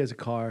everybody has a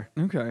car.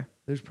 Okay.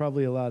 There's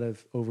probably a lot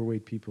of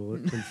overweight people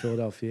in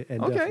Philadelphia and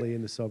definitely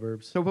in the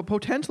suburbs. So, but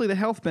potentially the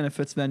health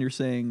benefits then you're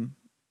saying.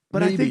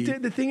 But maybe. I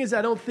think the thing is,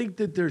 I don't think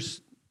that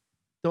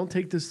don't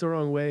take this the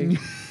wrong way,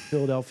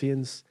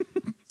 Philadelphians.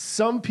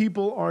 Some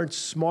people aren't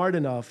smart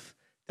enough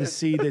to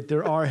see that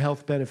there are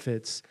health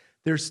benefits.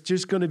 They're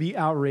just going to be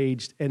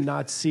outraged and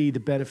not see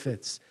the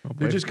benefits.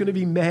 They're just going to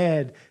be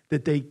mad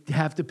that they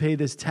have to pay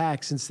this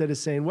tax instead of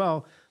saying,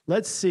 well,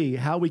 let's see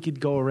how we could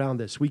go around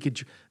this. We could,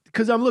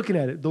 because I'm looking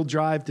at it. They'll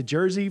drive to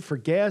Jersey for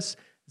gas.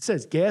 It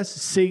says gas,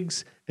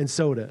 cigs, and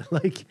soda.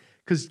 Like,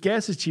 because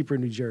gas is cheaper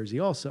in New Jersey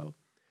also.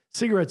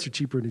 Cigarettes are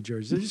cheaper in New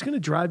Jersey. They're just going to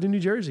drive to New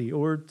Jersey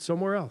or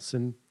somewhere else.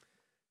 And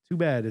too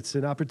bad. It's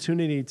an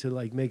opportunity to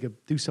like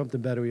do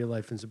something better with your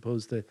life as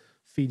opposed to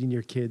feeding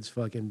your kids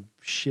fucking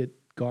shit,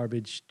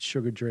 garbage,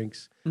 sugar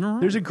drinks.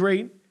 There's a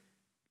great,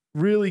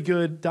 really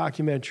good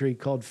documentary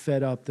called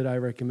Fed Up that I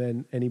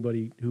recommend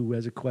anybody who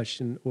has a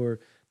question or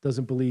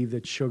doesn't believe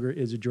that sugar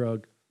is a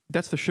drug.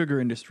 That's the sugar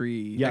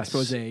industry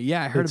expose.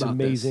 Yeah, I heard it's about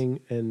this. It's amazing,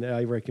 and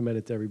I recommend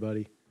it to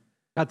everybody.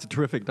 That's a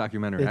terrific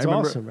documentary. It's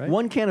awesome, right?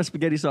 One can of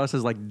spaghetti sauce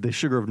has like the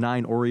sugar of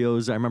 9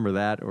 Oreos. I remember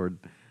that.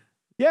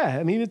 Yeah,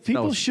 I mean,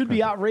 people should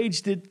be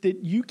outraged that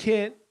you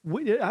can't.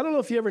 I don't know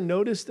if you ever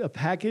noticed a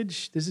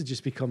package. This has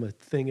just become a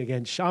thing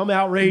again. I'm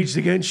outraged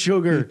against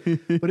sugar.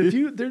 But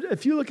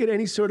if you look at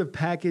any sort of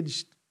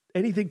package,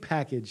 anything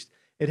packaged,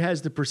 it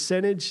has the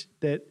percentage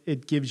that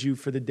it gives you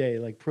for the day,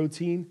 like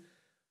protein.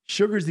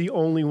 Sugar's the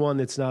only one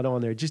that's not on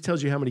there. It just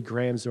tells you how many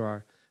grams there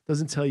are.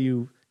 Doesn't tell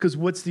you, because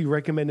what's the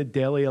recommended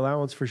daily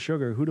allowance for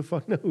sugar? Who the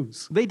fuck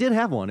knows? They did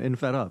have one in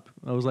Fed Up.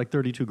 It was like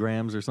 32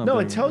 grams or something. No,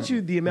 it tells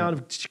you the amount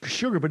of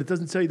sugar, but it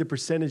doesn't tell you the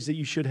percentage that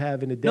you should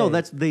have in a day. No,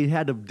 they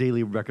had a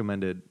daily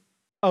recommended.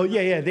 Oh,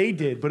 yeah, they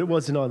did, but it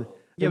wasn't on.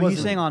 Yeah, but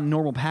he's saying on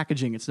normal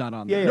packaging, it's not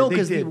on there. Yeah, No, they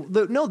because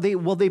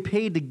did. they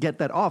paid to get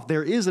that off.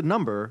 There is a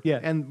number,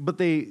 Yeah. but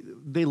they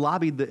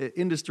lobbied the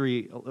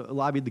industry,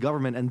 lobbied the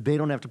government, and they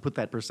don't have to put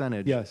that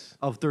percentage Yes.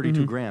 of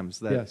 32 grams.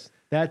 That, Yes,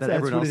 that's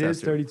everyone what else it has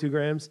is. to. 32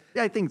 grams.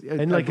 Yeah, I think, And I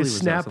like a believe it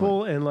was that somewhere.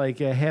 Snapple and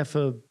like a half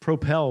a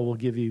Propel will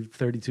give you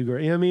 32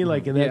 grams. You know what I mean?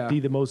 Like, and that'd Yeah. be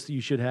the most that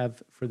you should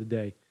have for the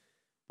day.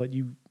 But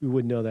you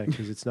wouldn't know that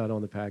because it's not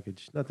on the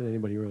package. Not that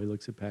anybody really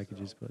looks at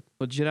packages, but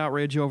Legit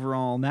outrage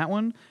overall on that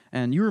one.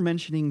 And you were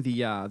mentioning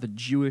the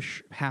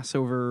Jewish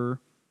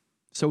Passover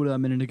soda a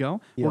minute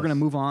ago. We're Yes. going to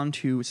move on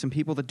to some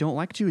people that don't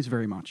like Jews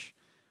very much.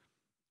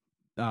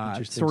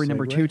 Interesting Story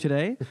number segue. 2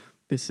 today.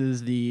 This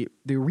is the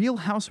Real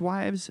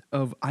Housewives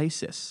of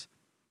ISIS.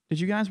 Did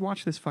you guys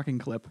watch this fucking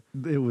clip?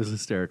 It was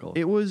hysterical.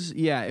 It was a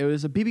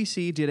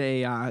BBC did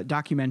a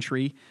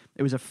documentary.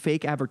 It was a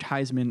fake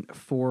advertisement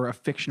for a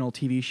fictional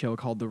TV show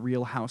called The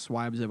Real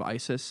Housewives of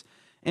ISIS.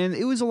 And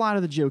it was a lot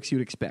of the jokes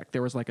you'd expect.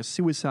 There was like a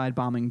suicide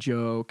bombing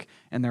joke,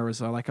 and there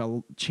was like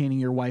a chaining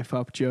your wife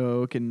up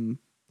joke, and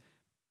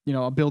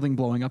a building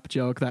blowing up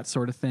joke, that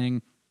sort of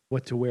thing.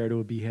 what to wear to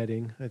a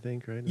beheading, I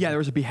think, right? Yeah, there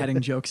was a beheading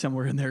joke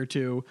somewhere in there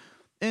too.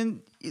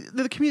 And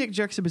the comedic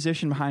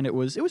juxtaposition behind it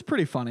was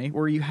pretty funny,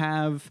 where you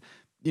have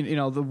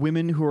the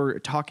women who are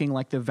talking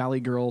like the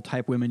Valley Girl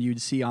type women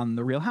you'd see on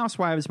The Real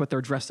Housewives, but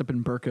they're dressed up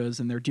in burqas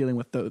and they're dealing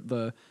with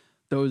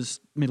those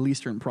Middle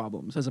Eastern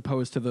problems as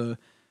opposed to the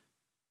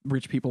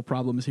rich people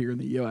problems here in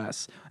the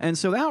U.S. And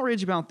so the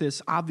outrage about this,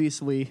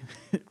 obviously,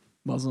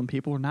 Muslim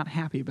people are not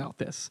happy about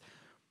this,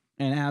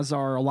 and as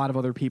are a lot of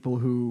other people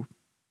who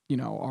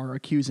are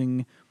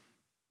accusing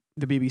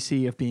the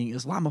BBC of being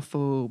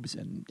Islamophobes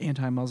and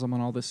anti-Muslim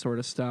and all this sort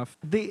of stuff.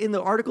 In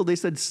the article, they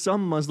said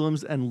some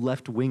Muslims and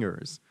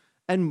left-wingers.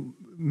 And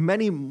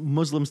many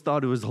Muslims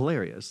thought it was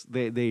hilarious.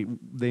 They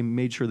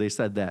made sure they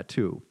said that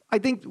too. I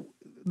think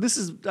this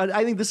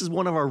is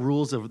one of our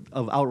rules of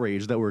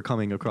outrage that we're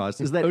coming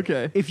across, is that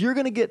Okay. if you're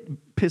going to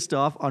get pissed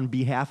off on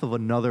behalf of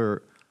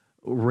another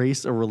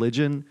race or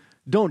religion,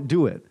 don't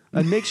do it.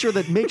 And make sure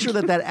that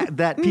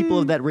people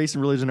of that race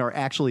and religion are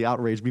actually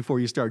outraged before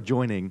you start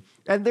joining.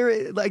 And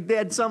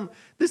they're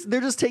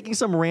just taking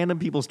some random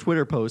people's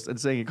Twitter post and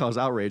saying it caused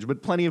outrage,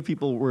 but plenty of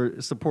people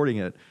were supporting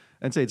it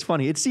and say it's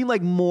funny. It seemed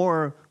like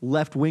more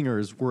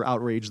left-wingers were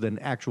outraged than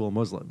actual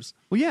Muslims.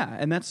 Well, yeah,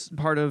 and that's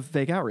part of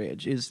fake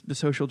outrage, is the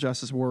social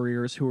justice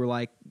warriors who are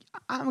like,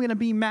 I'm going to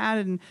be mad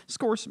and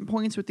score some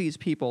points with these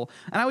people.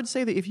 And I would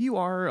say that if you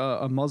are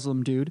a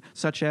Muslim dude,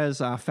 such as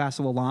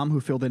Faisal Alam, who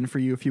filled in for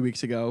you a few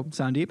weeks ago,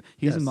 Sandeep,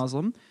 he's a Yes.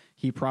 Muslim.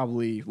 He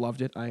probably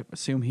loved it. I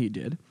assume he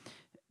did.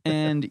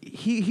 And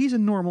he's a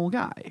normal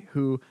guy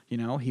who,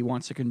 he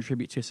wants to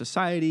contribute to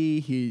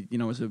society. He,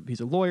 he's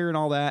a lawyer and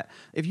all that.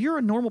 If you're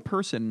a normal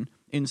person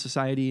in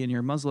society and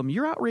you're Muslim,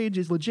 your outrage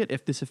is legit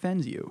if this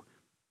offends you.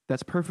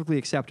 That's perfectly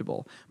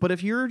acceptable. But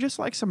if you're just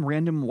like some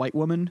random white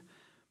woman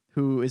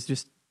who is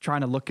just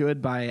trying to look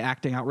good by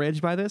acting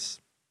outraged by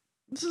this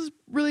is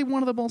really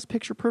one of the most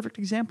picture-perfect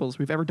examples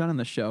we've ever done in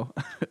this show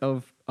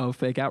of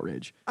fake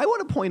outrage. I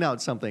want to point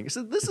out something.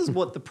 So this is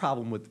what the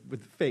problem with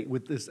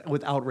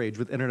outrage,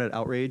 with internet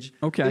outrage,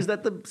 Okay. is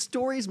that the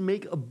stories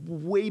make a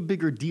way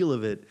bigger deal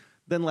of it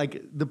than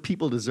like the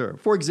people deserve.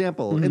 For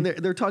example, and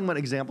they're talking about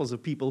examples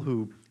of people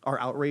who are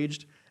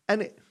outraged,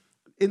 and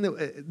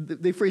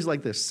they phrase it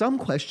like this: some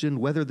question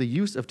whether the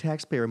use of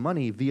taxpayer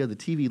money via the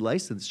TV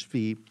license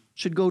fee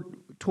should go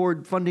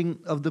toward funding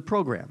of the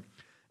program.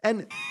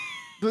 And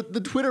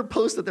the Twitter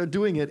post that they're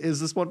doing it is,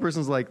 this one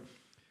person's like,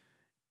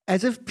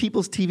 as if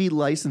people's TV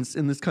license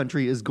in this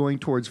country is going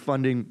towards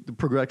funding the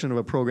progression of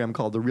a program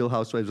called The Real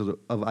Housewives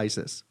of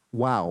ISIS.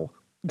 Wow.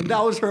 And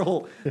that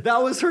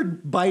was her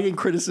biting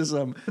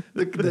criticism,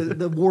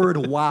 the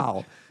word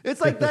wow.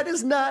 It's like, that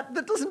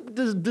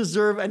doesn't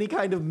deserve any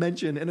kind of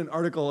mention in an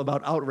article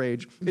about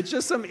outrage. It's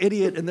just some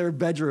idiot in their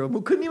bedroom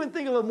who couldn't even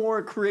think of a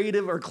more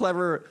creative or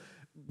clever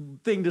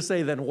thing to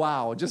say than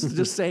wow.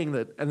 Just saying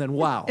that and then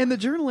wow. And the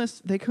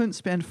journalists, they couldn't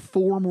spend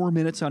 4 more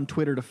minutes on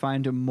Twitter to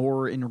find a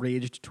more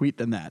enraged tweet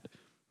than that.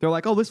 They're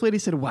like, oh, this lady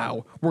said,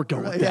 wow, we're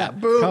going with Yeah,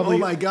 that. boom. Probably, Oh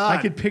my God.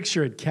 I could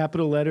picture it,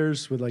 capital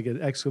letters with like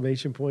an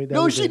exclamation point. That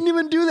No, was she it. didn't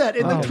even do that.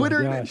 In Oh the my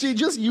Twitter, gosh. she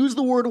just used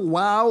the word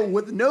wow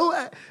with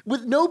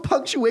no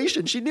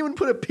punctuation. She didn't even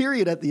put a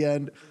period at the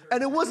end.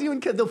 And it wasn't even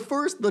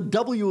the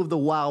W of the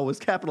wow was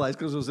capitalized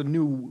because it was a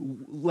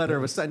new letter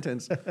of a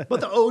sentence. But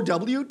the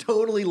OW,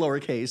 totally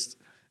lowercase.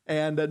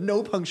 And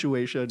no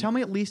punctuation. Tell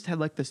me at least had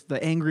like the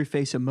angry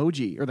face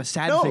emoji or the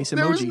sad No, face emoji.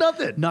 there was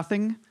nothing.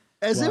 Nothing?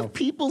 As Wow. if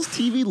people's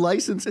TV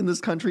license in this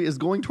country is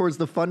going towards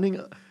the funding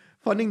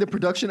the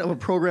production of a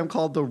program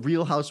called The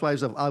Real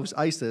Housewives of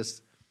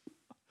ISIS.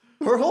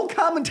 Her whole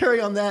commentary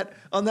on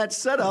that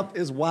setup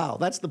is wow.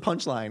 That's the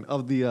punchline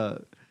of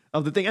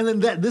the thing. And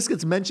then this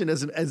gets mentioned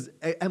as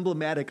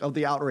emblematic of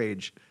the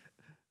outrage.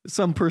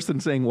 Some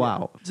person saying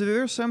wow. So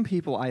there are some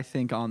people, I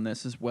think, on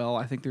this as well.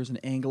 I think there's an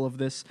angle of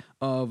this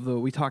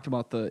we talked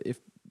about if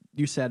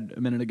you said a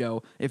minute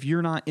ago, if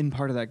you're not in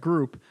part of that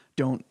group,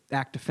 don't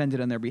act offended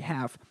on their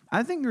behalf.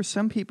 I think there's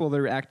some people that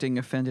are acting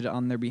offended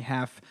on their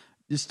behalf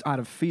just out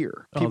of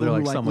fear. Oh, People they're who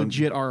like like someone-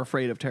 legit are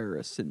afraid of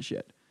terrorists and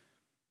shit.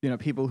 You know,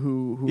 people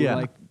who Yeah.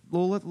 like,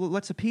 well,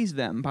 let's appease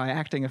them by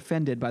acting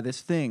offended by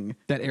this thing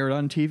that aired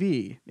on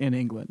TV in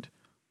England.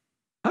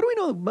 How do we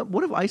know? But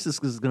what if ISIS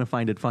is going to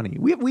find it funny?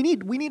 We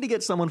need to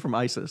get someone from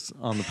ISIS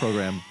on the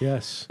program.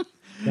 Yes.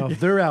 Now, if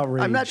they're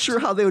outraged. I'm not sure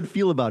how they would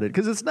feel about it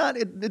because it's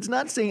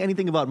not saying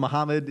anything about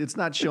Muhammad. It's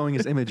not showing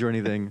his image or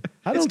anything.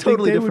 I don't it's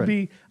totally think they different.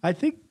 would be. I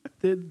think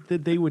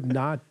that they would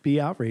not be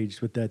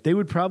outraged with that. They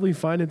would probably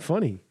find it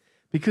funny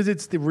because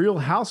it's the real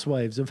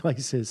housewives of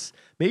ISIS.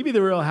 Maybe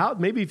the real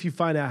maybe if you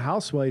find a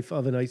housewife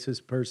of an ISIS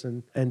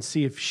person and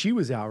see if she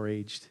was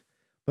outraged.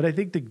 But I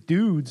think the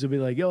dudes will be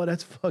like, "Yo,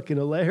 that's fucking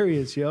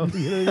hilarious, yo."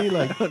 You know what I mean?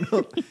 Like, I don't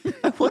know.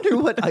 I wonder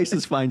what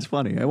ISIS finds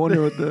funny. I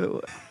wonder what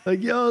the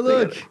like, yo,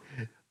 look,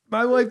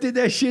 my wife did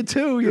that shit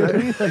too. You know what I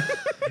mean?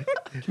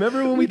 Like,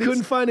 remember when we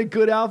couldn't find a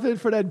good outfit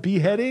for that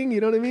beheading?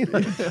 You know what I mean?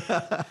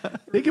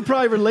 Like, they could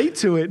probably relate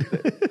to it.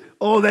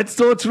 Oh, that's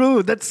so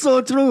true. That's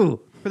so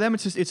true. For them,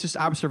 it's just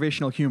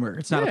observational humor.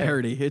 It's not a Yeah.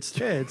 parody. It's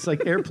It's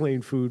like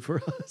airplane food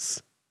for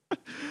us.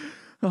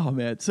 Oh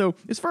man! So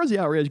as far as the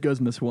outrage goes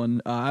in this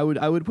one, I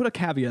would put a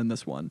caveat in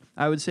this one.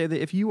 I would say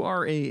that if you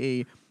are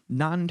a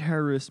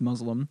non-terrorist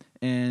Muslim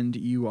and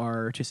you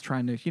are just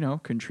trying to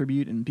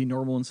contribute and be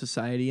normal in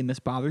society, and this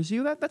bothers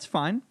you, that's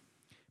fine.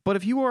 But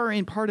if you are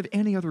in part of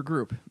any other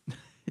group,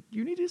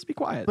 you need to just be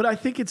quiet. But I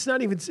think it's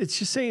not even, it's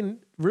just saying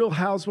Real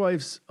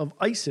Housewives of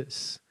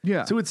ISIS.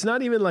 Yeah. So it's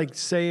not even like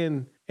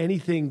saying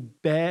anything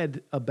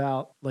bad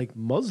about like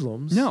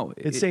Muslims. No,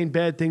 It's saying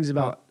bad things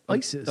about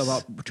ISIS.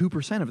 About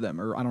 2% of them,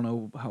 or I don't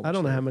know how. I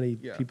don't know how many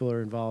people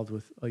are involved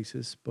with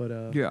ISIS,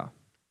 but Yeah.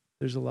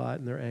 there's a lot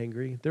and they're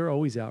angry. They're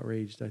always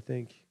outraged, I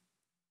think.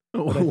 I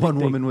One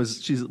think woman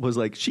was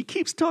like, he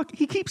keeps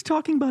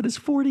talking about his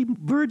 40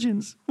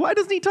 virgins. Why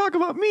doesn't he talk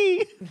about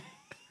me?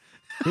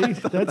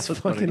 That's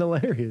fucking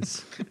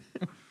hilarious.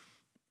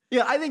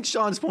 Yeah, I think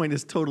Sean's point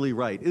is totally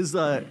right.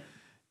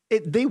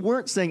 They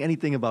weren't saying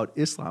anything about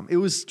Islam. It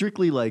was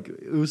strictly like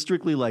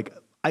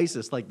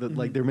ISIS, like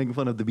they're making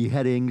fun of the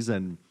beheadings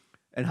and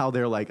how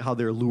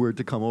they're lured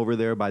to come over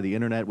there by the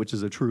internet, which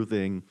is a true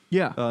thing.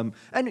 Yeah.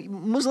 And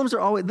Muslims are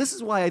always. This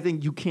is why I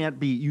think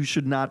you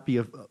should not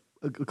be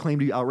claim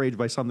to be outraged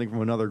by something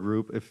from another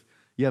group if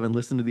you haven't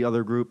listened to the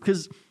other group,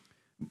 because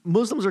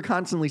Muslims are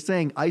constantly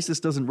saying ISIS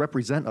doesn't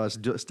represent us.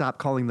 Stop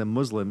calling them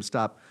Muslims.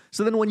 Stop.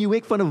 So then when you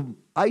make fun of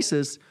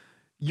ISIS,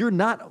 you're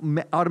not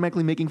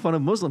automatically making fun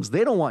of Muslims.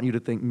 They don't want you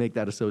to make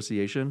that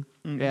association.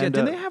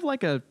 Didn't they have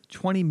like a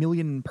 20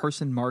 million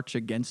person march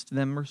against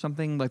them or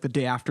something like the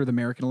day after the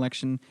American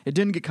election? It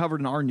didn't get covered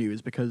in our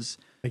news because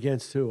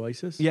Against who?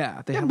 ISIS? they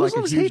had like a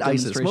Muslims huge hate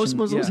ISIS. Most demonstration.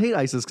 Muslims hate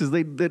ISIS because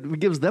that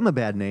gives them a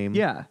bad name.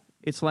 Yeah.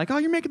 It's like, oh,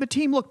 you're making the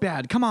team look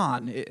bad. Come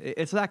on.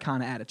 It's that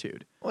kind of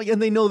attitude. Well,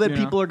 and they know that You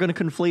know? people are going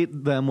to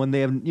conflate them when they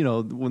have,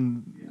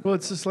 when. Well,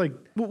 it's just like,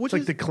 which it's like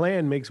is- the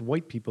Klan makes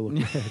white people look bad.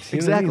 You know what I mean?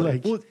 Exactly.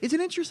 Like, Well, it's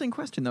an interesting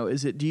question, though.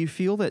 Do you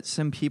feel that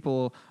some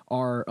people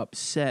are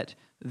upset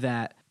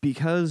that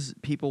because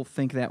people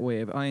think that way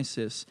of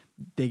ISIS,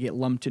 they get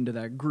lumped into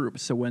that group?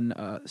 So when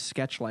a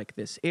sketch like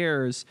this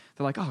airs,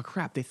 they're like, oh,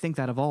 crap, they think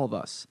that of all of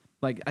us.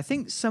 Like, I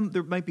think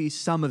there might be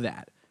some of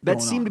that. That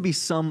going seemed on. to be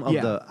some of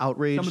Yeah. the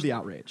outrage. Some of the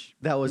outrage.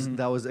 that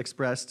was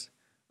expressed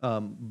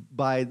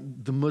by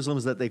the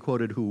Muslims that they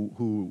quoted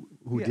who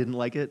didn't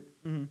like it.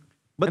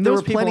 But And there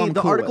those were people plenty. I'm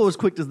The cool article with. was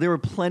quick as there were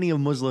plenty of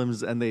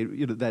Muslims and they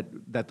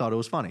that thought it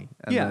was funny.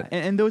 And Yeah, that-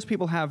 and those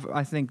people have,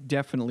 I think,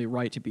 definitely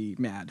right to be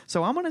mad.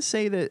 So I'm going to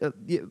say that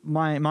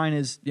mine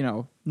is,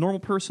 normal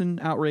person,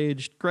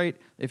 outraged, great.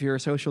 If you're a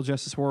social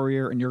justice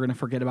warrior and you're going to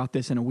forget about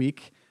this in a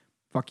week,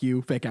 fuck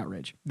you, fake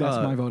outrage. That's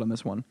my vote on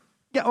this one.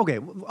 Yeah, okay.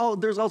 Well,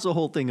 there's also a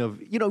whole thing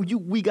of,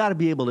 we got to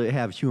be able to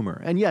have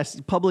humor. And yes,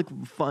 public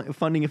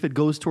funding, if it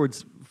goes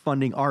towards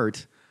funding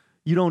art,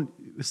 you don't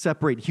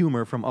separate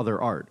humor from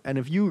other art. And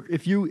if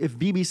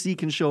BBC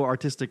can show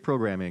artistic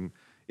programming,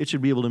 it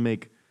should be able to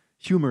make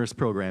humorous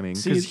programming,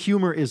 because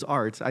humor is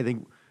art. I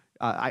think,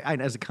 I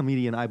as a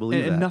comedian, I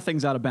believe that. And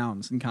nothing's out of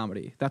bounds in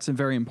comedy. That's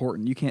very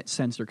important. You can't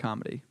censor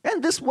comedy.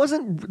 And this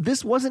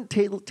wasn't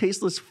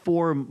tasteless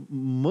for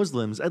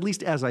Muslims, at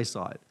least as I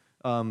saw it.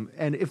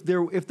 And if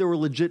there were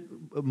legit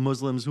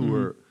Muslims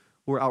who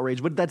were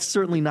outraged, but that's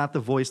certainly not the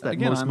voice that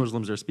Again, most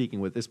Muslims are speaking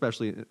with,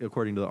 especially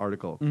according to the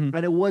article. And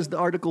the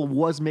article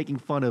was making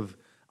fun of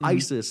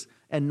ISIS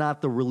and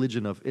not the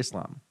religion of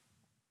Islam.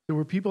 So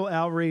were people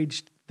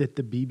outraged that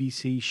the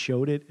BBC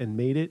showed it and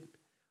made it,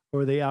 or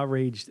were they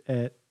outraged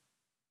at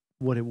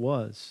what it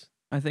was?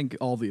 I think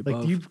all the above.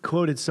 Like you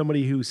quoted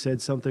somebody who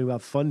said something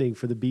about funding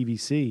for the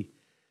BBC.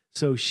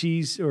 So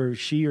she or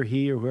he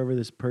or whoever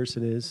this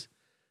person is,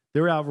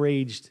 they're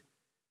outraged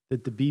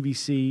that the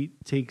BBC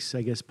takes,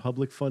 I guess,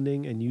 public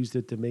funding and used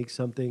it to make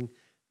something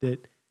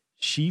that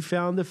she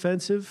found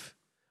offensive.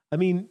 I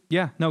mean,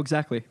 Yeah, no,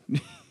 exactly.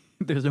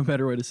 There's no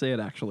better way to say it,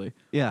 actually.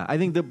 Yeah, I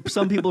think that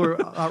some people are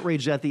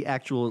outraged at the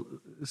actual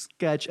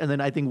sketch, and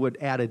then I think what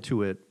added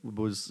to it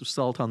was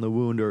salt on the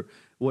wound, or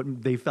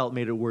what they felt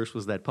made it worse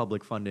was that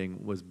public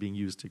funding was being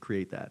used to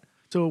create that.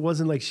 so it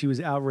wasn't like she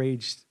was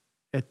outraged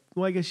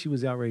well, I guess she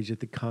was outraged at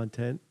the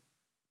content.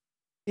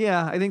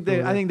 Yeah, I think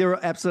they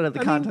were upset at the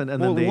content,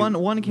 and then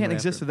one can't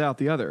exist without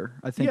the other.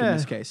 I think in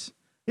this case.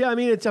 Yeah, I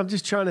mean, I'm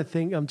just trying to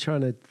think. I'm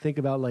trying to think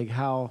about like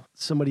how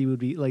somebody would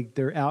be like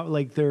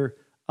they're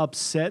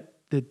upset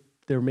that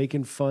they're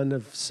making fun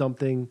of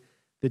something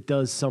that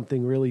does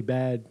something really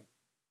bad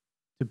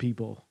to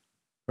people,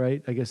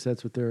 right? I guess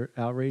that's what they're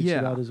outraged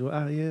about as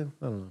well. Yeah,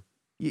 I don't know.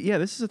 Yeah,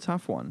 this is a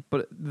tough one.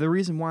 But the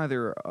reason why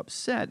they're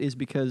upset is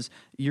because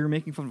you're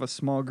making fun of a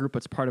small group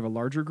that's part of a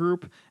larger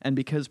group. And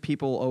because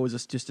people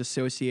always just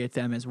associate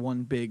them as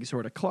one big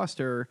sort of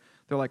cluster,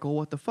 they're like, well,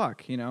 what the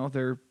fuck? You know,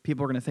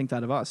 people are going to think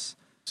that of us.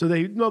 So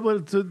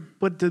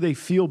but do they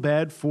feel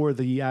bad for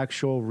the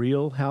actual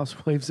real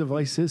housewives of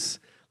ISIS?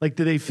 Like,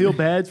 do they feel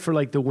bad for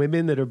like the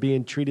women that are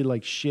being treated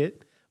like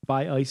shit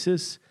by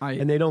ISIS?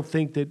 And they don't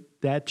think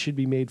that should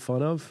be made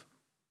fun of?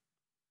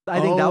 I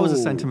think that was a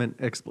sentiment.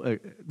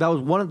 That was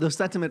one of the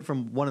sentiment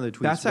from one of the tweets.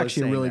 That's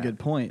actually a really good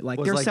point.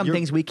 Like, there's some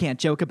things we can't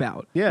joke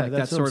about. Yeah, like,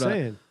 that's what I'm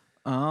saying.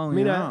 Oh, I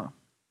mean, yeah.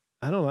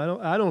 I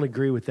don't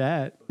agree with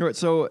that. All right.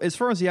 So as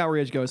far as the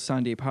outrage goes,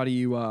 Sandeep, how do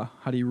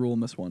you rule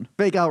in this one?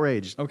 Fake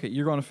outrage. Okay,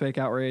 you're going to fake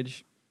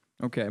outrage.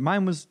 Okay,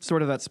 mine was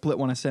sort of that split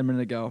one I said a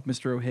minute ago.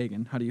 Mr.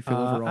 O'Hagan, how do you feel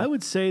overall? I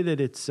would say that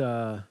it's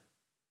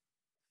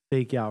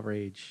fake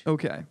outrage.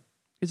 Okay,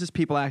 is this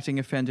people acting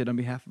offended on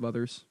behalf of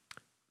others?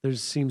 There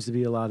seems to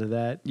be a lot of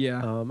that.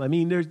 Yeah. I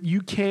mean,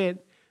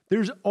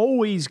 there's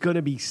always going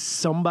to be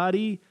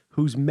somebody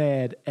who's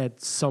mad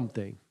at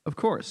something. Of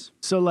course.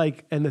 So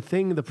like, and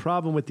the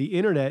problem with the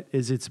internet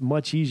is it's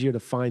much easier to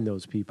find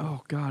those people.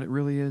 Oh God, it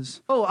really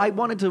is. Oh,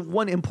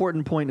 one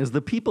important point is the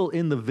people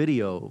in the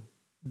video,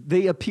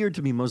 they appeared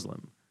to be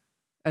Muslim.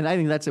 And I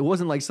think it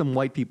wasn't like some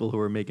white people who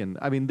were making,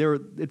 I mean,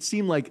 it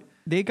seemed like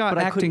they got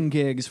acting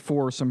gigs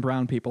for some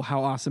brown people.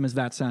 How awesome is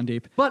that,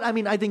 Sandeep? But I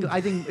mean, I think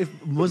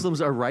if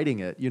Muslims are writing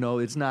it, you know,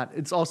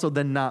 it's also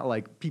then not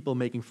like people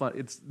making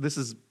fun.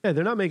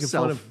 They're not making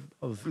fun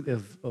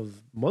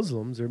of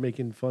Muslims. They're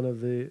making fun of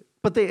the.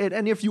 But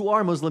and if you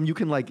are Muslim, you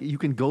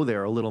can go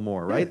there a little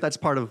more, right? Yeah. That's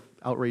part of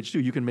outrage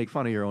too. You can make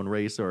fun of your own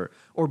race or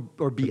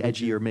be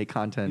edgy or make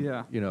content.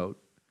 Yeah. You know.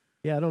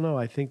 Yeah, I don't know.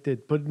 I think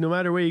that, but no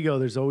matter where you go,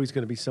 there's always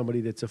going to be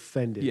somebody that's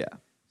offended. Yeah.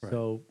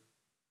 So,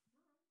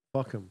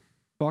 fuck them.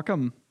 Fuck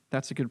them.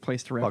 That's a good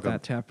place to wrap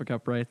that topic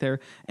up right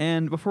there.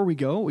 And before we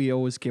go, we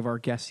always give our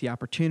guests the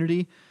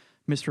opportunity.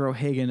 Mr.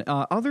 O'Hagan,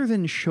 other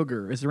than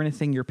sugar, is there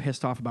anything you're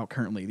pissed off about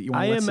currently that you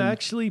want to I am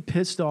actually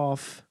pissed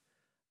off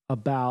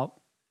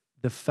about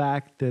the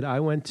fact that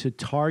I went to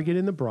Target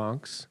in the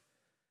Bronx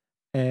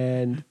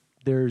and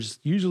there's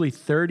usually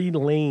 30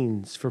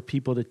 lanes for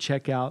people to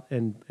check out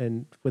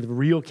and with a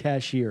real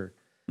cashier.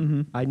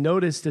 Mm-hmm. I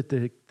noticed that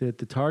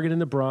the Target in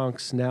the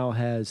Bronx now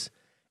has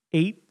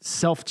 8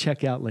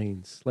 self-checkout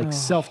lanes,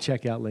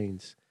 self-checkout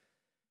lanes.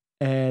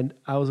 And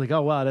I was like,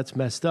 oh, wow, that's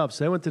messed up.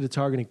 So I went to the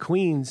Target in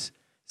Queens,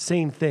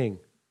 same thing.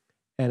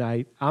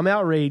 And I'm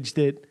outraged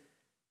that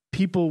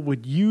people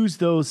would use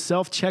those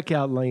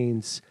self-checkout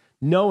lanes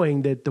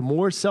knowing that the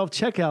more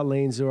self-checkout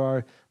lanes there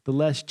are, the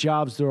less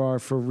jobs there are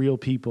for real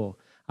people.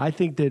 I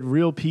think that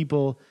real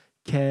people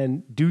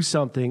can do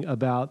something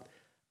about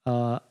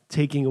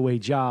taking away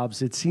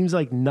jobs. It seems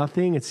like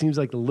nothing. It seems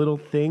like a little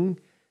thing.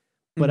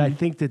 But I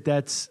think that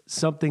that's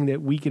something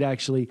that we could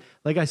actually,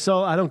 like I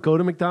don't go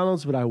to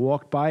McDonald's, but I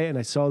walked by it and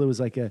I saw there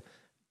was like a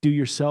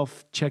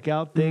do-yourself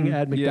checkout thing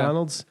at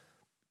McDonald's. Yeah.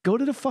 Go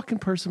to the fucking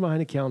person behind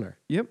the counter.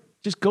 Yep.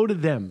 Just go to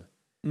them.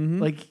 Mm-hmm.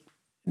 Like,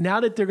 now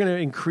that they're going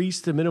to increase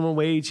the minimum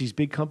wage, these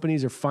big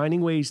companies are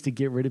finding ways to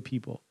get rid of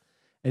people.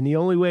 And the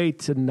only way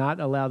to not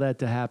allow that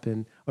to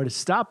happen or to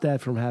stop that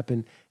from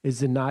happening is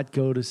to not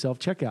go to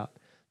self-checkout.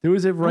 There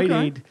was a Rite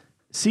Aid,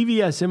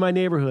 CVS in my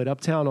neighborhood,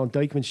 uptown on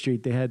Dykeman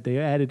Street. They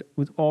added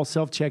with all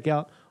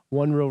self-checkout,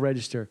 one real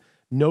register.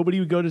 Nobody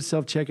would go to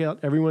self-checkout.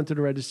 Everyone went to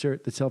the register.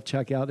 The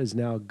self-checkout is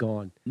now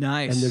gone.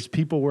 Nice. And there's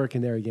people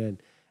working there again.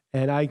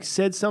 And I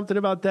said something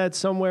about that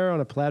somewhere on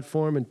a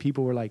platform, and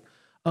people were like,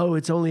 oh,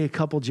 it's only a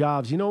couple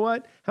jobs. You know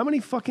what? How many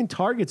fucking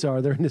Targets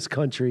are there in this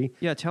country?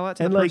 Yeah, tell that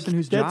to the person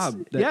whose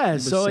job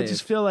was so saved. I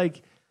just feel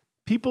like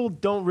people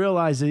don't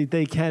realize that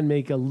they can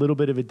make a little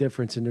bit of a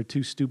difference, and they're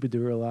too stupid to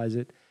realize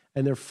it,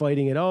 and they're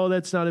fighting it. Oh,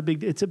 that's not a big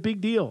deal. It's a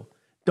big deal.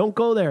 Don't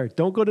go there.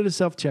 Don't go to the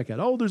self-checkout.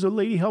 Oh, there's a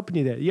lady helping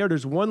you there. Yeah,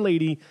 there's one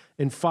lady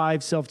in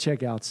 5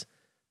 self-checkouts.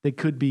 There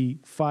could be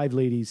 5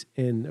 ladies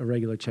in a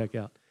regular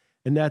checkout.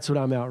 And that's what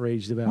I'm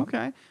outraged about.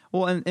 Okay.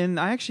 Well, and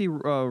I actually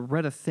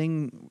read a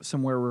thing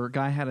somewhere where a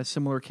guy had a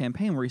similar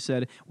campaign where he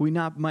said, we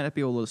might not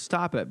be able to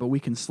stop it, but we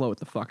can slow it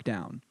the fuck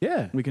down.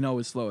 Yeah. We can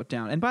always slow it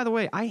down. And by the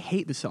way, I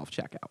hate the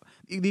self-checkout.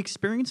 The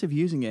experience of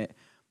using it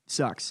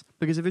sucks.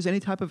 Because if there's any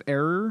type of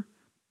error,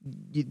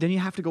 then you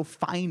have to go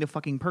find a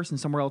fucking person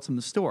somewhere else in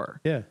the store.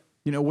 Yeah.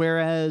 You know,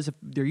 whereas if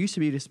there used to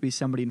be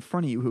somebody in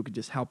front of you who could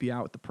just help you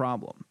out with the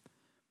problem.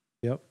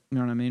 Yep. You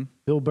know what I mean?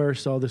 Bill Burr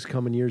saw this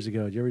coming years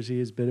ago. Did you ever see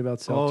his bit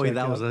about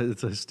self-checkout? Oh,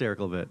 it's a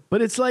hysterical bit.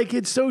 But it's like,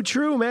 it's so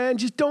true, man.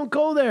 Just don't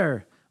go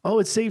there. Oh,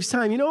 it saves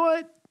time. You know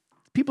what?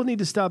 People need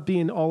to stop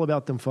being all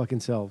about them fucking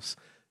selves.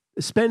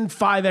 spend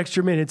 5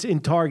 extra minutes in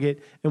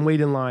Target and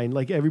wait in line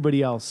like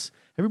everybody else.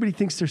 Everybody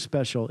thinks they're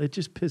special. It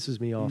just pisses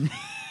me off.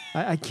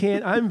 I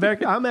can't.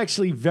 I'm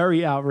actually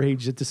very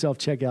outraged at the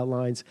self-checkout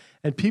lines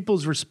and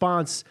people's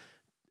response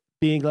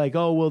being like,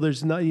 "Oh, well,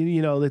 there's not.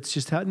 That's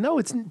just how." No,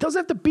 it doesn't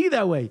have to be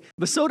that way.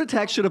 The soda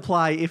tax should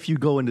apply if you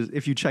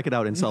check it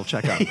out in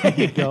self-checkout. There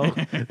you go.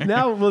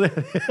 Now, well,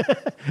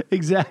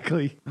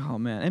 exactly. Oh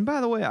man! And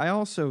by the way, I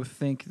also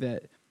think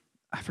that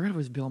I forgot if it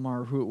was Bill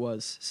Maher or who it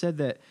was said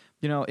that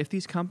if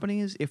these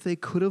companies, if they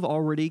could have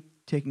already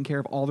taken care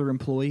of all their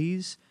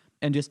employees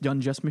and just done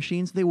just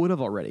machines, they would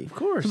have already. Of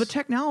course. So the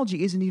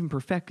technology isn't even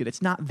perfected.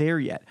 It's not there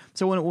yet.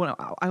 So when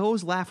I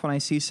always laugh when I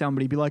see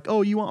somebody be like,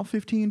 "Oh, you want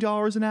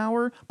 $15 an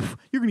hour? Pff,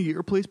 you're going to get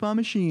replaced by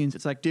machines."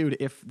 It's like, dude,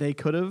 if they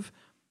could have,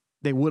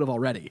 they would have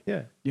already.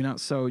 Yeah.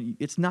 So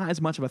it's not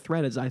as much of a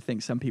threat as I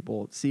think some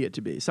people see it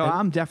to be. So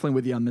I'm definitely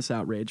with you on this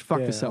outrage.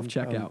 Fuck the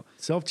self-checkout.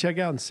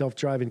 Self-checkout and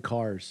self-driving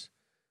cars.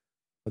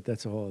 But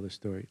that's a whole other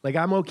story. Like,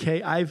 I'm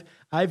okay. I've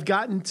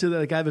gotten to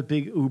I have a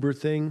big Uber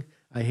thing.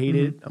 I hate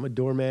it. I'm a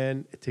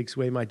doorman. It takes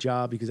away my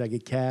job because I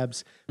get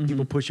cabs.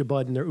 People push a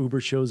button, their Uber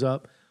shows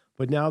up.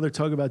 But now they're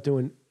talking about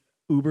doing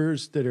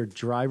Ubers that are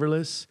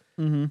driverless.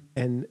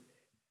 And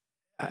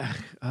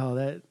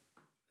that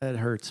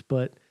hurts.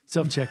 But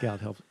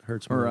self-checkout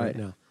hurts more right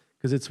now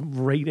because it's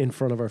right in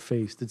front of our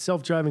face. The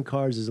self-driving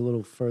cars is a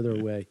little further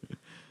away.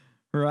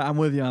 Right, I'm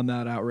with you on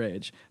that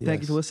outrage.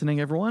 Thank you for listening,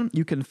 everyone.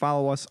 You can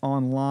follow us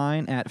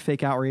online at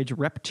Fake Outrage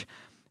Rept.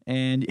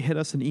 And hit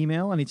us an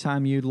email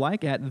anytime you'd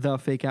like at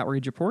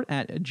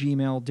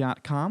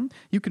thefakeoutragereport@gmail.com.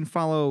 You can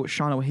follow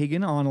Sean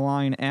O'Hagan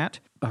online at...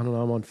 I don't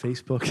know, I'm on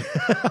Facebook.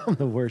 I'm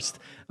the worst.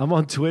 I'm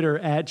on Twitter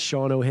at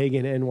Sean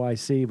O'Hagan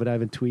NYC, but I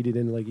haven't tweeted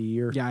in like a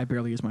year. Yeah, I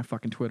barely use my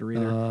fucking Twitter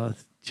either.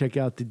 Check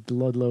out the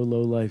Ludlow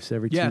Lowlifes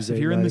every Tuesday. Yes, if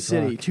you're in the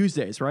city.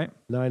 Tuesdays, right?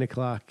 9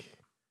 o'clock.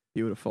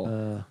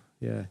 Beautiful.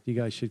 Yeah, you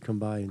guys should come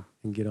by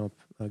and get up.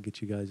 I'll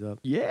get you guys up.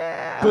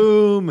 Yeah.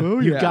 Boom. Oh,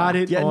 you got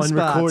it Getting on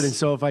spots. recording.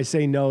 So if I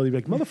say no, you'll be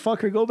like,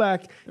 motherfucker, go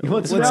back.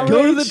 Let's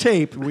go to the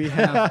tape. We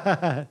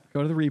have.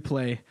 Go to the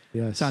replay.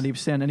 Yes. Sandeep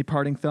Sen, any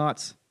parting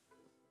thoughts?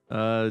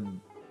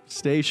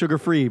 Stay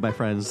sugar-free, my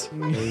friends.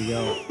 There you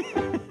go.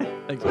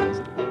 Thanks for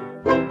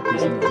listening.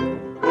 Peace and love.